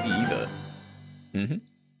technically a beaver. Mm-hmm.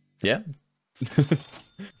 Yeah.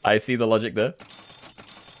 I see the logic there.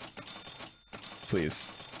 Please.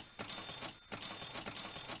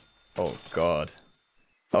 Oh god.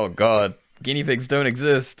 Oh god. Guinea pigs don't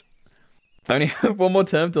exist. I only have one more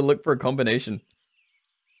term to look for a combination.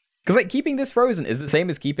 Because, like, keeping this frozen is the same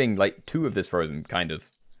as keeping, like, 2 of this frozen, kind of.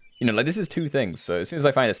 You know, like, this is 2 things, so as soon as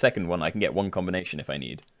I find a second one, I can get 1 combination if I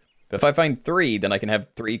need. But if I find 3, then I can have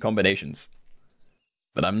 3 combinations.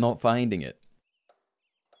 But I'm not finding it.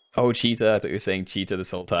 Oh, cheetah. I thought you were saying cheetah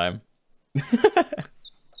this whole time.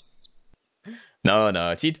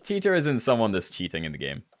 No. Cheetah isn't someone that's cheating in the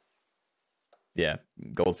game. Yeah,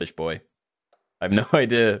 goldfish boy. I have no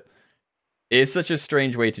idea. It's such a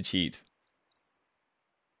strange way to cheat.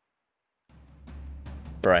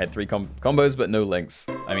 Bro, I had 3 combos, but no links.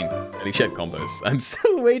 I mean, at least had combos. I'm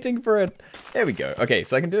still waiting for it. There we go. Okay,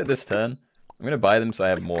 so I can do it this turn. I'm going to buy them so I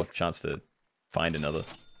have more chance to find another.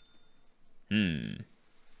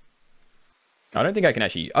 I don't think I can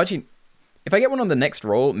actually... Actually, if I get one on the next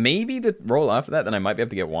roll, maybe the roll after that, then I might be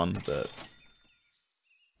able to get one, but...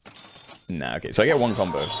 Nah, okay, so I get 1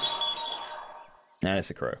 combo. And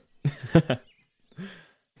it's a crow.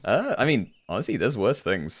 I mean, honestly, there's worse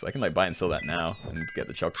things. I can, like, buy and sell that now and get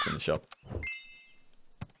the chocolate from the shop.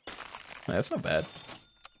 Yeah, that's not bad.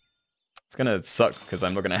 It's gonna suck, because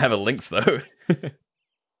I'm not gonna have a Lynx, though.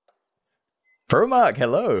 Promark,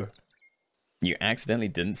 hello! You accidentally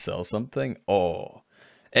didn't sell something? Oh.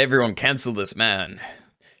 Everyone cancel this man.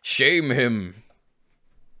 Shame him.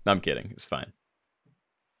 No, I'm kidding. It's fine.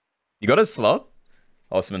 You got a sloth?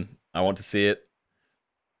 Osman, I want to see it.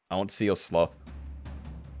 I want to see your sloth.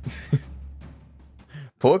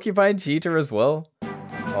 Porcupine cheater as well?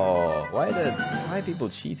 Oh, why are people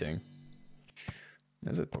cheating?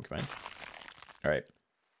 There's a porcupine. Alright.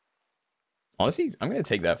 Honestly, I'm going to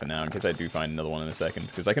take that for now in case I do find another one in a second.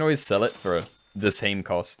 Because I can always sell it for the same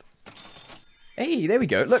cost. Hey, there we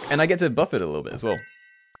go. Look, and I get to buff it a little bit as well.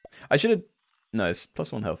 I should have... No, it's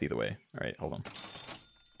 +1 health either way. Alright, hold on.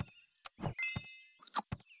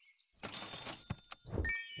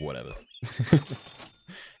 Whatever.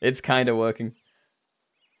 It's kind of working.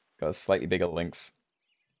 Got a slightly bigger Lynx.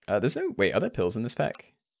 There's no... Wait, are there pills in this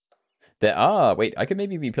pack? There are. Wait, I could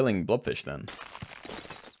maybe be pilling blobfish then.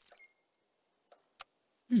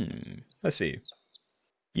 Let's see.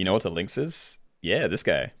 You know what a Lynx is? Yeah, this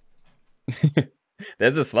guy.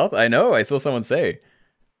 There's a sloth? I know, I saw someone say.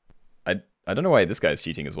 I don't know why this guy's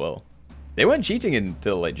cheating as well. They weren't cheating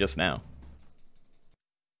until, like, just now.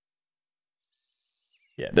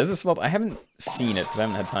 Yeah, there's a sloth. I haven't seen it because I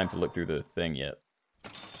haven't had time to look through the thing yet.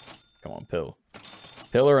 Come on, pill.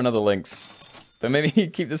 Pill or another Lynx. Don't make me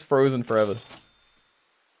keep this frozen forever.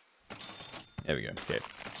 There we go.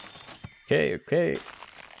 Okay. Okay.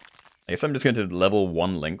 I guess I'm just going to level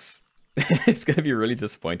 1 Lynx. It's going to be really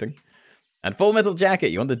disappointing. And Full Metal Jacket.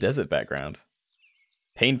 You want the desert background.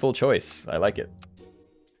 Painful choice. I like it.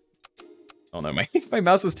 Oh no, my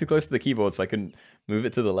mouse was too close to the keyboard, so I couldn't move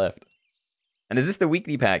it to the left. And is this the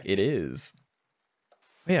weekly pack? It is.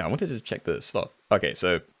 Oh, yeah, I wanted to check the sloth. Okay,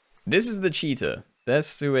 so this is the cheater.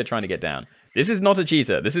 That's who we're trying to get down. This is not a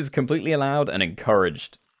cheater. This is completely allowed and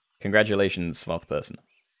encouraged. Congratulations, sloth person.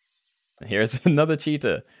 And here's another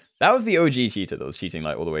cheater. That was the OG cheater that was cheating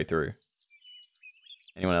like all the way through.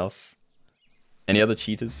 Anyone else? Any other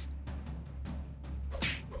cheaters?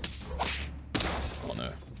 Oh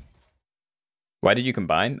no. Why did you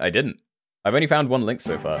combine? I didn't. I've only found 1 Lynx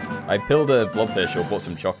so far. I pilled a blobfish or bought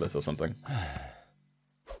some chocolate or something.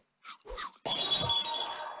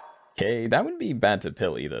 Okay, that wouldn't be bad to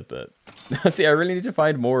pill either, but... See, I really need to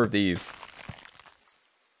find more of these.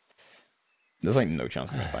 There's like no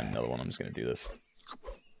chance I'm going to find another one. I'm just going to do this.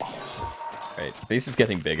 Right, this is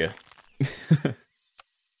getting bigger.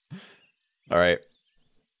 Alright.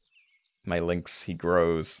 My Lynx, he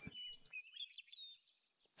grows.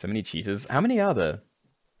 So many cheaters. How many are there?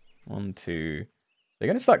 1, 2... They're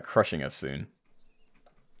going to start crushing us soon.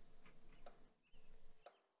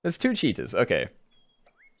 There's 2 cheaters. Okay.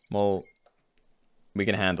 Well, we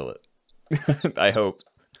can handle it. I hope.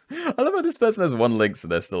 I love how this person has 1 Lynx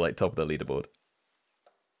and they're still like top of the leaderboard.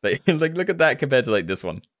 Like, look at that compared to like this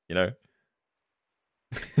one, you know?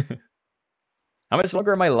 How much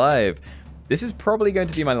longer am I live? This is probably going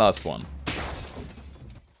to be my last one.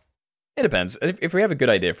 It depends. If we have a good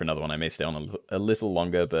idea for another one, I may stay on a little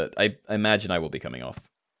longer, but I imagine I will be coming off.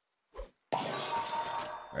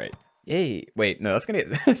 Right. Yay. Wait, no, that's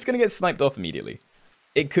gonna get sniped off immediately.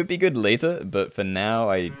 It could be good later, but for now,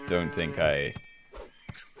 I don't think I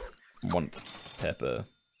want pepper.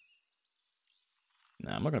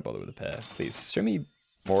 Nah, I'm not gonna bother with a pear. Please, show me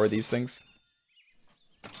more of these things.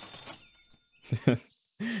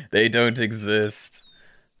 They don't exist.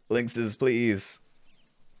 Lynxes, please.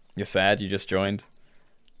 You're sad you just joined?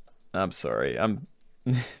 I'm sorry. I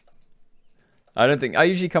don't think... I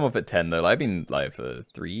usually come up at 10, though. I've been live for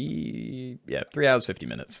 3 hours, 50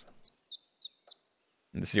 minutes.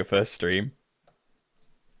 And this is your first stream?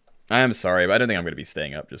 I am sorry, but I don't think I'm going to be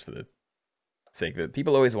staying up just for the sake of it.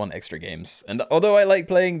 People always want extra games. And although I like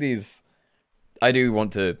playing these, I do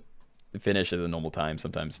want to finish at a normal time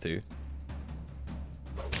sometimes, too.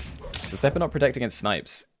 Does Pepper not protect against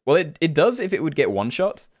snipes? Well, it does if it would get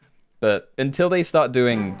one-shot. But until they start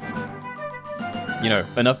doing, you know,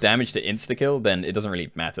 enough damage to insta-kill, then it doesn't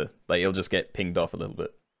really matter. Like, it'll just get pinged off a little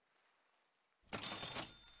bit.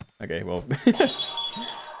 Okay, well.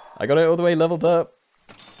 I got it all the way leveled up.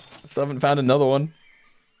 Still haven't found another one.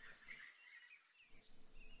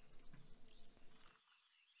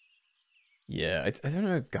 Yeah, I don't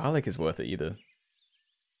know if garlic is worth it either.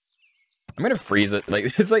 I'm gonna freeze it.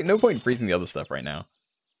 Like, there's like no point freezing the other stuff right now.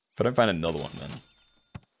 If I don't find another one, then...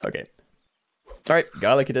 Okay. Alright,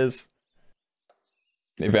 garlic it is.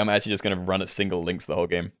 Maybe I'm actually just going to run a single Lynx the whole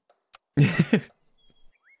game.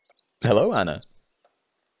 Hello, Anna.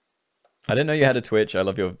 I didn't know you had a Twitch. I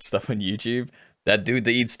love your stuff on YouTube. That dude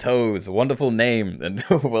that eats toes. Wonderful name. And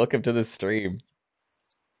welcome to the stream.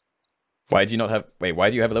 Why do you not have... Wait, why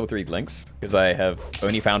do you have a level 3 Lynx? Because I have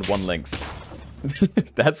only found 1 Lynx.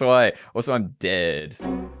 That's why. Also, I'm dead.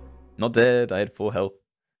 Not dead. I had full health.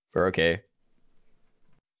 We're okay.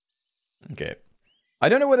 Okay. I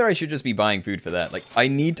don't know whether I should just be buying food for that. Like, I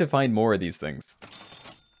need to find more of these things.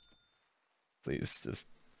 Please, just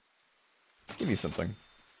give me something.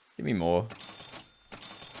 Give me more.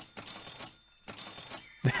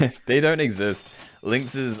 They don't exist.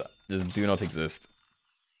 Lynxes just do not exist.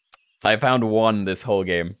 I found one this whole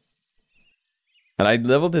game. And I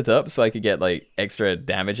leveled it up so I could get, like, extra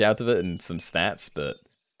damage out of it and some stats, but...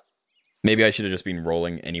 maybe I should have just been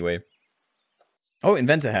rolling anyway. Oh,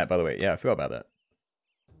 Inventor Hat, by the way. Yeah, I forgot about that.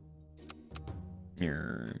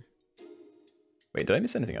 Wait, did I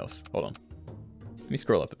miss anything else? Hold on. Let me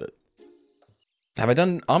scroll up a bit. Have I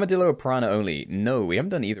done Armadillo or Piranha only? No, we haven't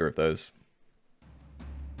done either of those.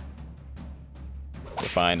 You're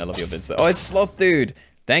fine, I love your vids though. Oh, it's Sloth Dude!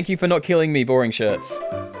 Thank you for not killing me, boring shirts.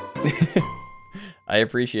 I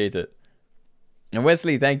appreciate it. And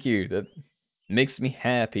Wesley, thank you. That makes me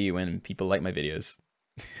happy when people like my videos.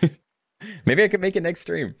 Maybe I could make it next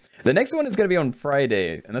stream. The next one is going to be on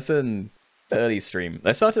Friday, and that's an early stream.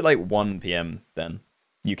 I start at like 1 PM then.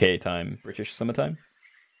 UK time, British summertime.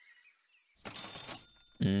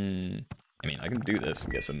 I mean, I can do this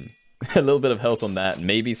and get some a little bit of health on that, and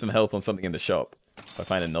maybe some health on something in the shop if I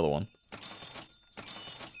find another one.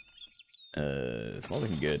 It's not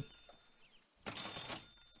looking good.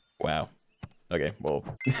 Wow. Okay, well,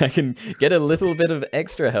 I can get a little bit of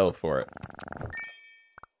extra health for it.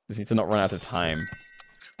 Just need to not run out of time.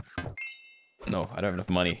 No, I don't have enough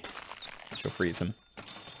money. She'll freeze him.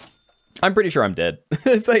 I'm pretty sure I'm dead.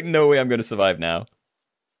 There's like no way I'm going to survive now.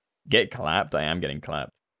 Get clapped? I am getting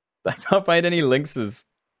clapped. I can't find any lynxes.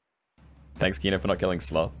 Thanks, Keenoe, for not killing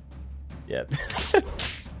Sloth. Yeah.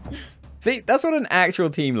 See, that's what an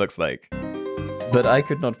actual team looks like. But I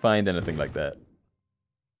could not find anything like that.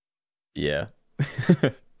 Yeah.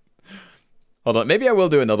 Hold on, maybe I will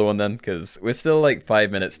do another one then, because we're still like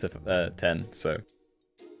 5 minutes to 10, so...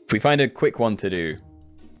 if we find a quick one to do...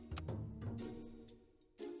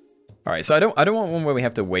 Alright, so I don't want one where we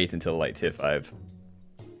have to wait until like tier 5.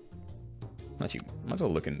 Actually, might as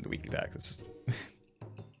well look in the weekly pack. This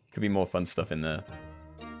could be more fun stuff in there.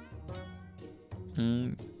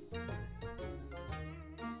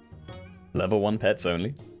 Level 1 pets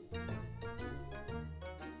only.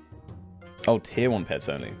 Oh, tier 1 pets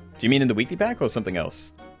only. Do you mean in the weekly pack or something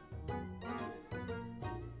else?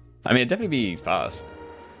 I mean, it'd definitely be fast.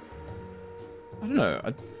 I don't know.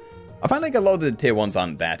 I find like a lot of the tier 1s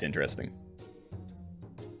aren't that interesting.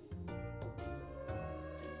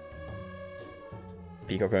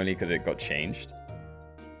 Peacock only because it got changed.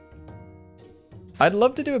 I'd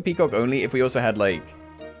love to do a peacock only if we also had like...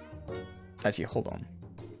 Actually, hold on.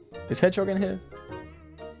 Is Hedgehog in here?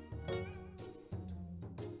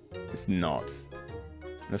 It's not.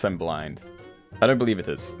 Unless I'm blind. I don't believe it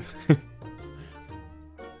is.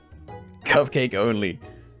 Cupcake only.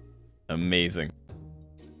 Amazing.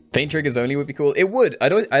 Faint triggers only would be cool. It would.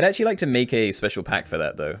 I'd actually like to make a special pack for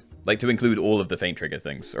that though. Like to include all of the faint trigger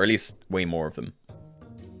things. Or at least way more of them.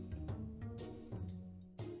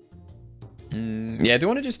 Yeah, do you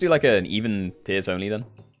want to just do like an even tiers only then?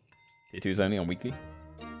 Tier 2s only on weekly?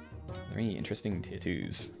 Very interesting tier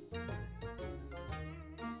 2s.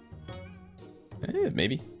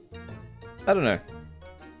 Maybe. I don't know.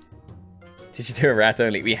 Did you do a rat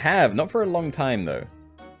only? We have, not for a long time though.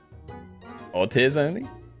 Odd tiers only?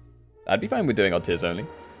 I'd be fine with doing odd tiers only.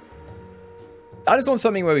 I just want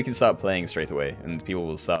something where we can start playing straight away and people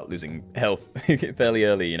will start losing health fairly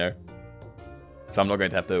early, you know? So I'm not going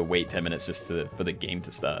to have to wait 10 minutes just for the game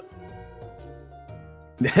to start.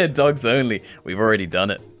 Dogs only. We've already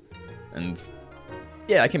done it. And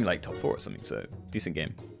yeah, I came like top 4 or something, so decent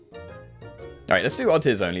game. Alright, let's do odd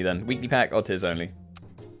tiers only then. Weekly pack, odd tiers only.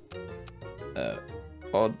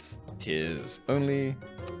 Odd tiers only.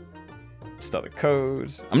 Start the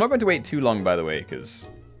code. I'm not going to wait too long, by the way, because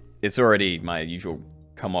it's already my usual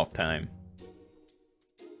come-off time.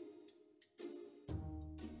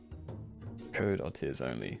 Code odd tiers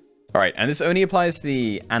only. Alright, and this only applies to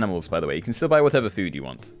the animals, by the way. You can still buy whatever food you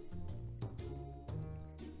want.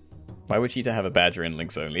 Why would Cheetah have a badger in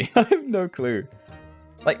Lynx only? I have no clue.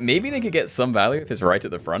 Like, maybe they could get some value if it's right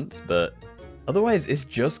at the front, but otherwise it's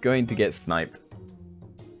just going to get sniped.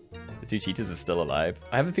 The 2 cheetahs are still alive.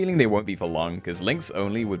 I have a feeling they won't be for long, because Lynx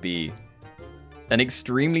only would be an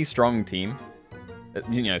extremely strong team.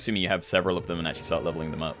 You know, assuming you have several of them and actually start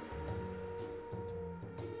leveling them up.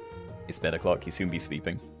 It's bed o'clock, he'll soon be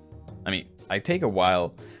sleeping. I mean, I take a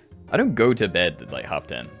while. I don't go to bed at like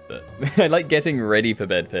 10:30, but I like getting ready for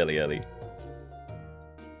bed fairly early.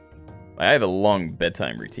 I have a long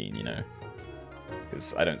bedtime routine, you know,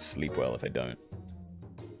 because I don't sleep well if I don't.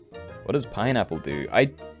 What does pineapple do?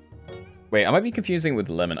 Wait, I might be confusing with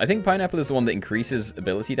lemon. I think pineapple is the one that increases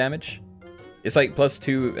ability damage. It's like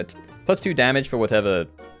 +2 damage for whatever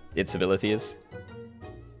its ability is.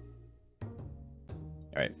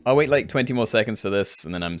 Alright, I'll wait like 20 more seconds for this,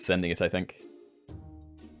 and then I'm sending it, I think.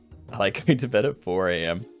 I like going to bed at 4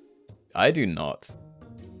 a.m. I do not.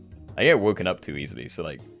 I get woken up too easily, so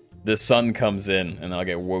like, the sun comes in and I'll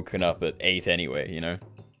get woken up at 8 anyway, you know?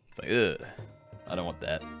 It's like, ugh, I don't want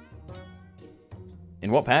that.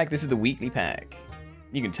 In what pack? This is the weekly pack.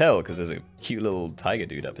 You can tell because there's a cute little tiger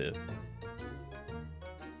dude up here.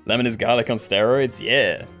 Lemon is garlic on steroids?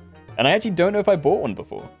 Yeah. And I actually don't know if I bought one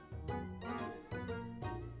before.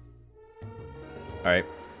 Alright.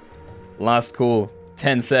 Last call.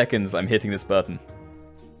 10 seconds. I'm hitting this button.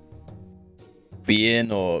 Be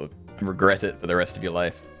in or regret it for the rest of your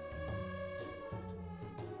life.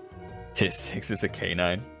 Tier 6 is a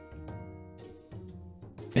canine.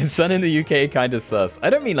 And sun in the UK kinda sus. I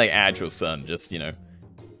don't mean like actual sun, just, you know,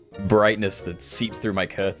 brightness that seeps through my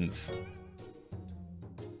curtains.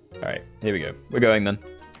 Alright, here we go. We're going then.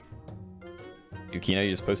 Keenoe,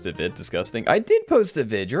 you just posted a vid. Disgusting. I did post a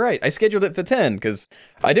vid, you're right. I scheduled it for 10, because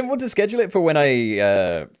I didn't want to schedule it for when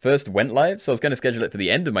I first went live, so I was going to schedule it for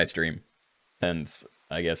the end of my stream. And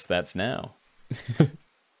I guess that's now.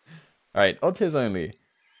 Alright, odd tiers only.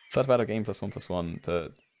 Start battle game +1/+1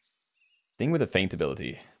 per thing with a feint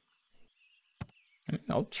ability. I mean,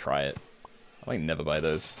 I'll try it. I like never buy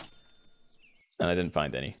those. And I didn't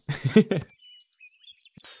find any.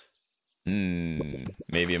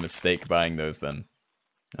 Maybe a mistake buying those then.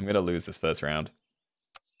 I'm gonna lose this first round.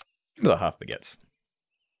 Give me the half baguettes.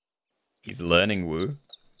 He's learning woo.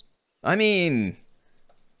 I mean,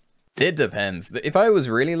 it depends. If I was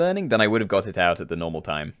really learning, then I would have got it out at the normal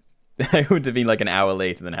time. I would have been like an hour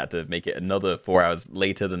late and then had to make it another 4 hours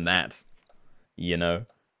later than that. You know?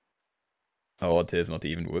 Oh, odd tiers not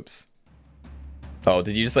even. Whoops. Oh,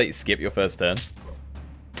 did you just like skip your first turn?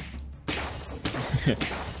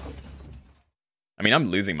 I mean, I'm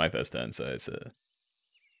losing my first turn, so it's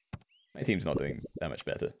my team's not doing that much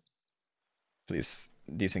better. Please,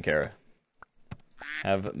 decent Kara.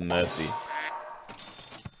 Have mercy.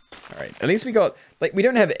 Alright, at least we got... Like, we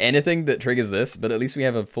don't have anything that triggers this, but at least we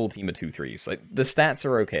have a full team of 2/3s. Like, the stats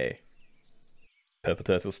are okay. Purple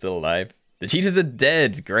Turtle's still alive. The cheaters are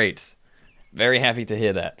dead! Great. Very happy to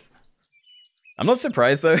hear that. I'm not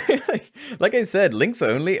surprised, though. Like I said, Lynx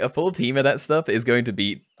Only, a full team of that stuff is going to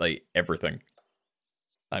beat, like, everything.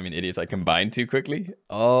 I'm an idiot, I combined too quickly?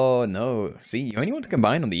 Oh, no. See, you only want to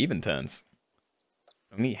combine on the even turns.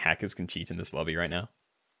 Only hackers can cheat in this lobby right now.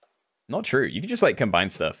 Not true. You can just, like, combine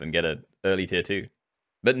stuff and get an early tier 2.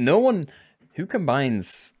 But no one who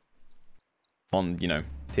combines on, you know,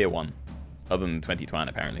 tier 1. Other than 2020,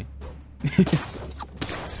 apparently.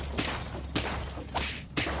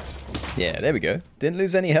 Yeah, there we go. Didn't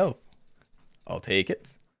lose any health. I'll take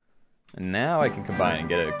it. And now I can combine and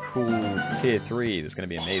get a cool tier 3 that's going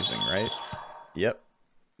to be amazing, right? Yep.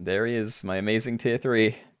 There he is, my amazing tier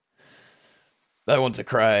 3. I want to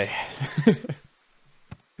cry.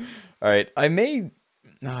 Alright, I may...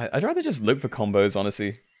 No, I'd rather just look for combos,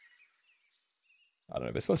 honestly. I don't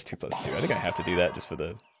know, but it's supposed to 2/2. I think I have to do that just for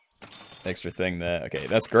the extra thing there. Okay,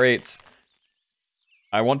 that's great.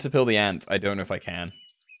 I want to pill the ant. I don't know if I can.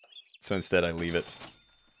 So instead I leave it.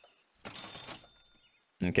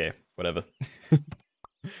 Okay, whatever.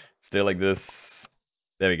 Still like this.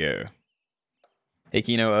 There we go. Hey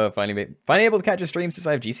Keenoe, finally able to catch a stream since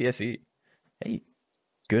I have GCSE. Hey,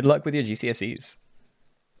 good luck with your GCSEs.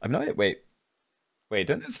 I've no idea. Wait,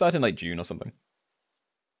 don't they start in like June or something?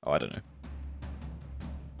 Oh, I don't know.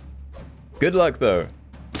 Good luck though.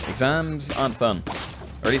 Exams aren't fun.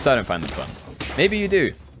 Or at least I don't find them fun. Maybe you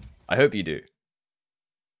do. I hope you do.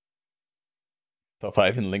 Top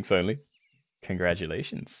 5 in Lynx Only.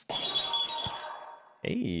 Congratulations.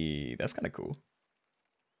 Hey, that's kind of cool.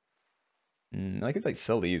 I could like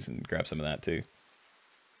sell these and grab some of that too.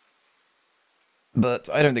 But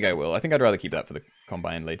I don't think I will. I think I'd rather keep that for the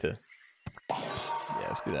combine later. Yeah,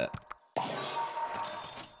 let's do that.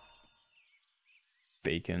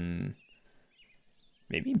 Bacon.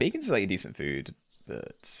 Maybe bacon's like a decent food,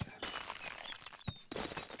 but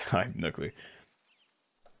I have no clue.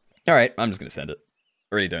 Alright, I'm just gonna send it.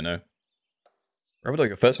 I really don't know. Robert,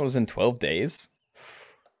 the first one was in 12 days?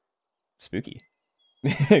 Spooky.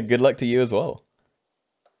 Good luck to you as well.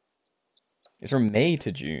 It's from May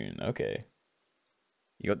to June. Okay.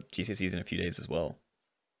 You got GCSEs in a few days as well.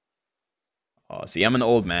 Oh, see, I'm an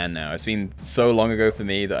old man now. It's been so long ago for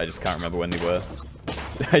me that I just can't remember when they were.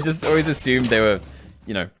 I just always assumed they were,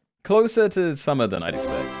 you know, closer to summer than I'd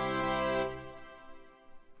expect.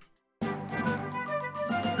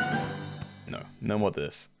 No more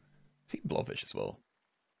this. See blobfish as well.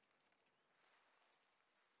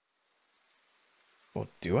 Or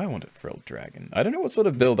do I want a frilled dragon? I don't know what sort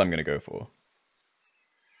of build I'm going to go for.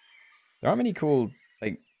 There aren't many cool...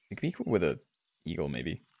 Like, it could be cool with a eagle,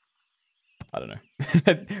 maybe. I don't know.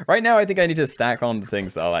 Right now, I think I need to stack on the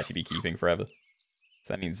things that I'll actually be keeping forever.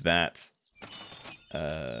 So that means that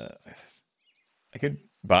I could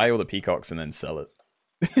buy all the peacocks and then sell it.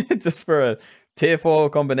 Just for a tier 4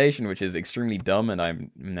 combination, which is extremely dumb, and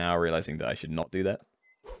I'm now realizing that I should not do that.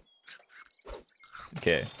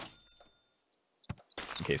 Okay.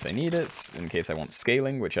 In case I need it, in case I want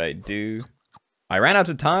scaling, which I do. I ran out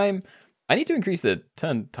of time. I need to increase the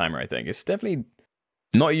turn timer, I think. It's definitely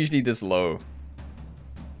not usually this low.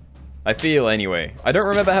 I feel, anyway. I don't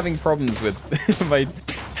remember having problems with my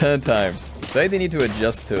turn time. So I either need to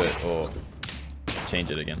adjust to it or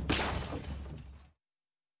change it again.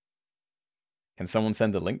 Can someone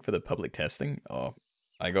send the link for the public testing? Oh,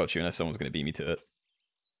 I got you unless someone's going to beat me to it.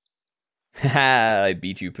 Haha, I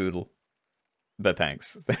beat you, poodle. But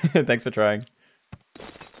thanks. Thanks for trying.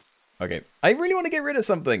 Okay, I really want to get rid of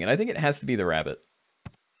something, and I think it has to be the rabbit.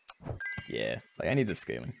 Yeah, like I need the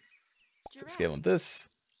scaling. So scaling this.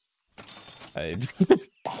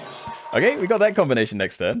 Okay, we got that combination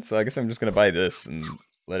next turn, so I guess I'm just going to buy this and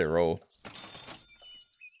let it roll.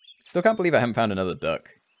 Still can't believe I haven't found another duck.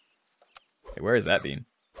 Hey, where has that been?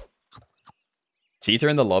 Cheetah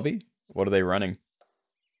in the lobby? What are they running?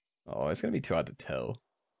 Oh, it's going to be too hard to tell.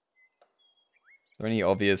 Are there any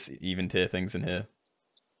obvious even tier things in here?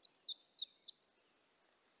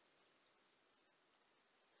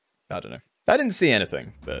 I don't know. I didn't see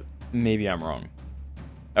anything, but maybe I'm wrong.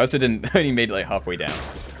 I also didn't only made it like halfway down.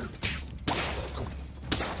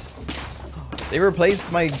 They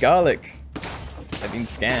replaced my garlic. I've been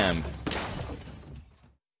scammed.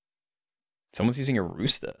 Someone's using a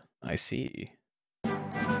rooster. I see.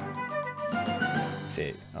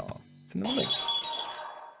 See. Oh, it's in the Lynx.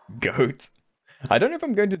 Goat. I don't know if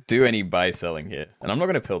I'm going to do any buy selling here. And I'm not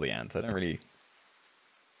going to pill the ants. I don't really...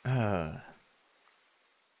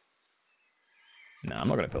 No, I'm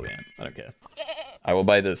not going to pill the ant. I don't care. I will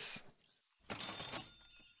buy this.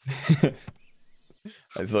 I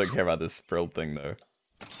just don't care about this frilled thing, though.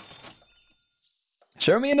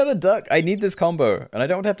 Show me another duck. I need this combo. And I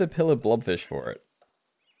don't have to pill a blobfish for it.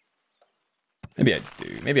 Maybe I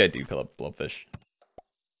do. Maybe I do pill a blobfish.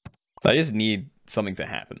 I just need something to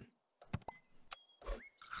happen.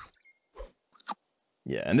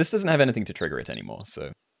 Yeah, and this doesn't have anything to trigger it anymore,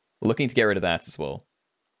 so... We're looking to get rid of that as well.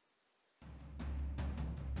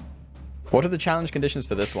 What are the challenge conditions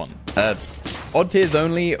for this one? Odd tiers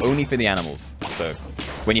only for the animals. So,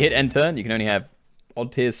 when you hit end turn, you can only have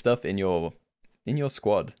odd tier stuff in your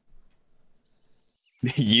squad.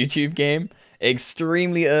 YouTube game?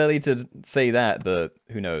 Extremely early to say that, but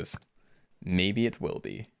who knows? Maybe it will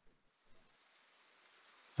be.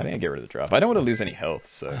 I think I get rid of the drop. I don't want to lose any health,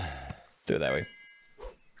 so let's do it that way.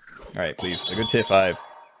 Alright, please. A good tier 5.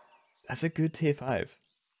 That's a good tier 5.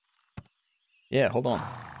 Yeah, hold on.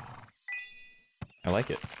 I like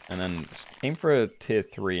it. And then aim for a tier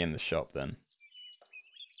 3 in the shop then.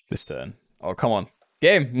 This turn. Oh, come on.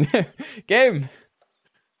 Game! Game!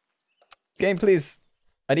 Game, please.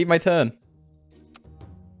 I need my turn.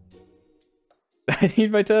 I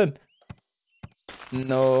need my turn.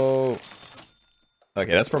 No.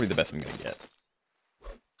 Okay, that's probably the best I'm gonna get.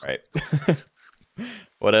 Right.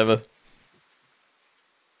 Whatever.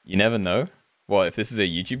 You never know. What, if this is a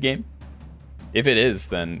YouTube game? If it is,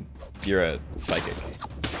 then you're a psychic.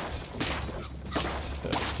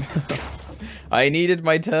 I needed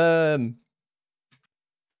my turn.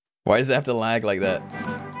 Why does it have to lag like that?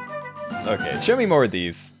 Okay, show me more of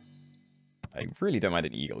these. I really don't mind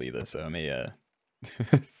an eagle either, so I may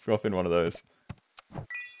swap in one of those.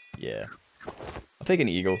 Yeah. I'll take an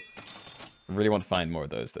eagle. I really want to find more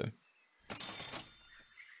of those, though.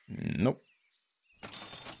 Nope.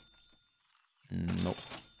 Nope.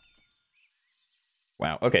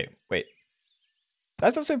 Wow, okay, wait.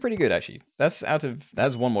 That's also pretty good, actually. That's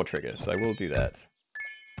one more trigger, so I will do that.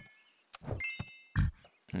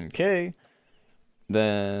 Okay.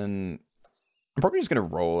 Then... I'm probably just gonna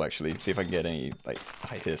roll, actually, see if I can get any, like,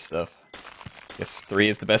 high-tier stuff. Guess 3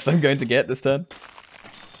 is the best I'm going to get this turn.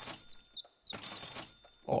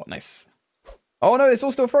 Oh, nice. Oh no, it's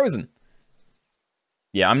all still frozen!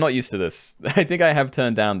 Yeah, I'm not used to this. I think I have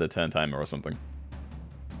turned down the turn timer or something.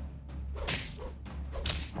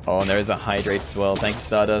 Oh, and there is a hydrate as well. Thank you,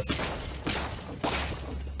 Stardust.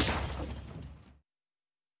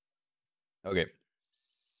 Okay.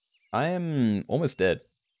 I am almost dead.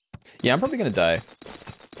 Yeah, I'm probably gonna die.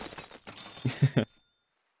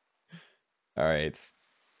 Alright.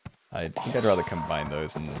 I think I'd rather combine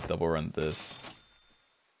those and double run this.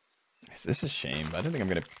 This is a shame. I don't think I'm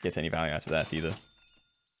gonna get any value out of that either.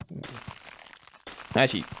 Ooh.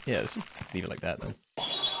 Actually, yeah, let's just leave it like that then.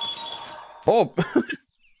 Oh!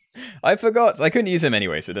 I forgot. I couldn't use him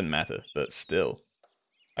anyway, so it didn't matter. But still.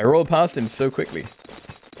 I rolled past him so quickly.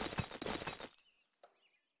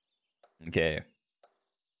 Okay.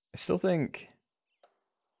 I still think...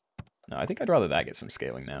 No, I think I'd rather that get some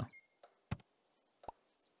scaling now.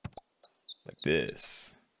 Like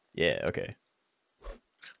this. Yeah, okay.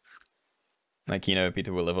 Like Keenoe,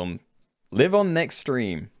 Peter will live on next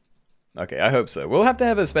stream. Okay, I hope so. We'll have to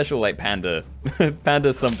have a special like panda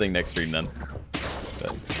panda something next stream then.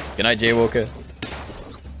 But, good night, Jaywalker.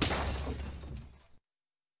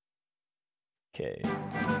 Okay.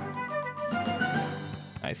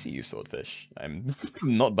 I see you, Swordfish. I'm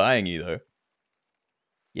not buying you though.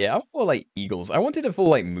 Yeah, I want more like eagles. I wanted a full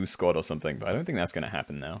like moose squad or something, but I don't think that's gonna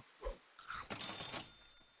happen now.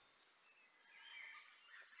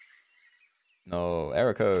 No,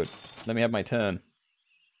 error code. Let me have my turn.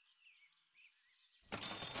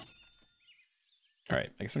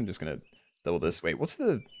 Alright, I guess I'm just gonna double this. Wait, what's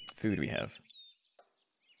the food we have?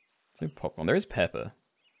 There's no popcorn. There is pepper.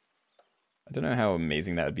 I don't know how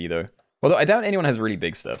amazing that would be, though. Although, I doubt anyone has really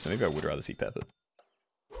big stuff, so maybe I would rather see pepper.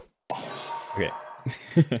 Okay.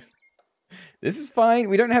 This is fine.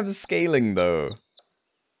 We don't have the scaling, though.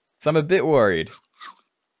 So I'm a bit worried.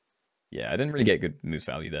 Yeah, I didn't really get good moose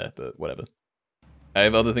value there, but whatever. I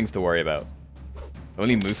have other things to worry about.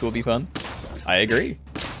 Only moose will be fun. I agree.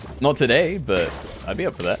 Not today, but I'd be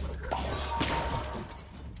up for that.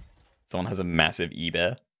 Someone has a massive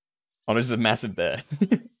e-bear. Oh, no, it's just a massive bear.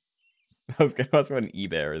 I was gonna ask what an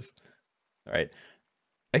e-bear is. Alright.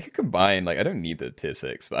 I could combine, like, I don't need the tier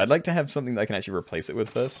 6, but I'd like to have something that I can actually replace it with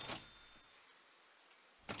first.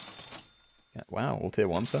 Yeah, wow, all tier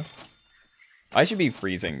 1 stuff. I should be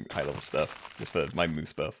freezing high-level stuff, just for my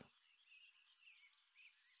moose buff.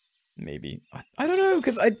 Maybe. I don't know,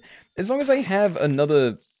 because as long as I have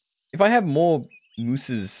another... If I have more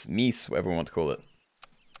mooses, meese, whatever we want to call it.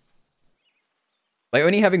 Like,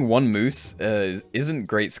 only having one moose isn't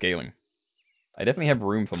great scaling. I definitely have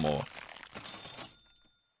room for more.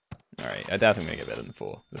 Alright, I doubt I'm going to get better than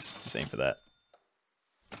 4. Just aim for that.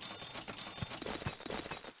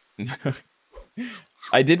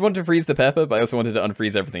 I did want to freeze the pepper, but I also wanted to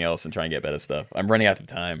unfreeze everything else and try and get better stuff. I'm running out of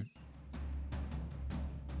time.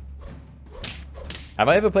 Have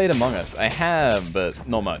I ever played Among Us? I have, but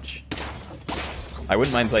not much. I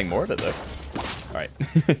wouldn't mind playing more of it, though. Alright.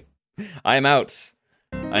 I am out.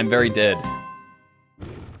 I'm very dead.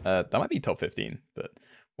 That might be top 15, but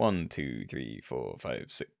 1, 2, 3, 4, 5,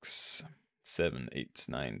 6, 7, 8,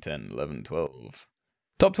 9, 10, 11, 12.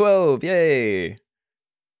 Top 12, yay!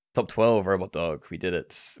 Top 12, Robot Dog, we did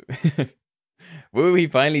it. Woo, he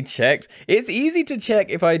finally checked. It's easy to check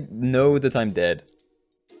if I know that I'm dead.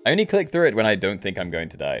 I only click through it when I don't think I'm going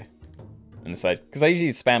to die. And it's like, because I usually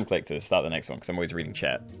spam click to start the next one, because I'm always reading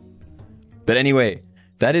chat. But anyway,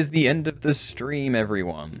 that is the end of the stream,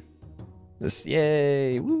 everyone.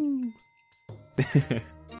 Yay, woo!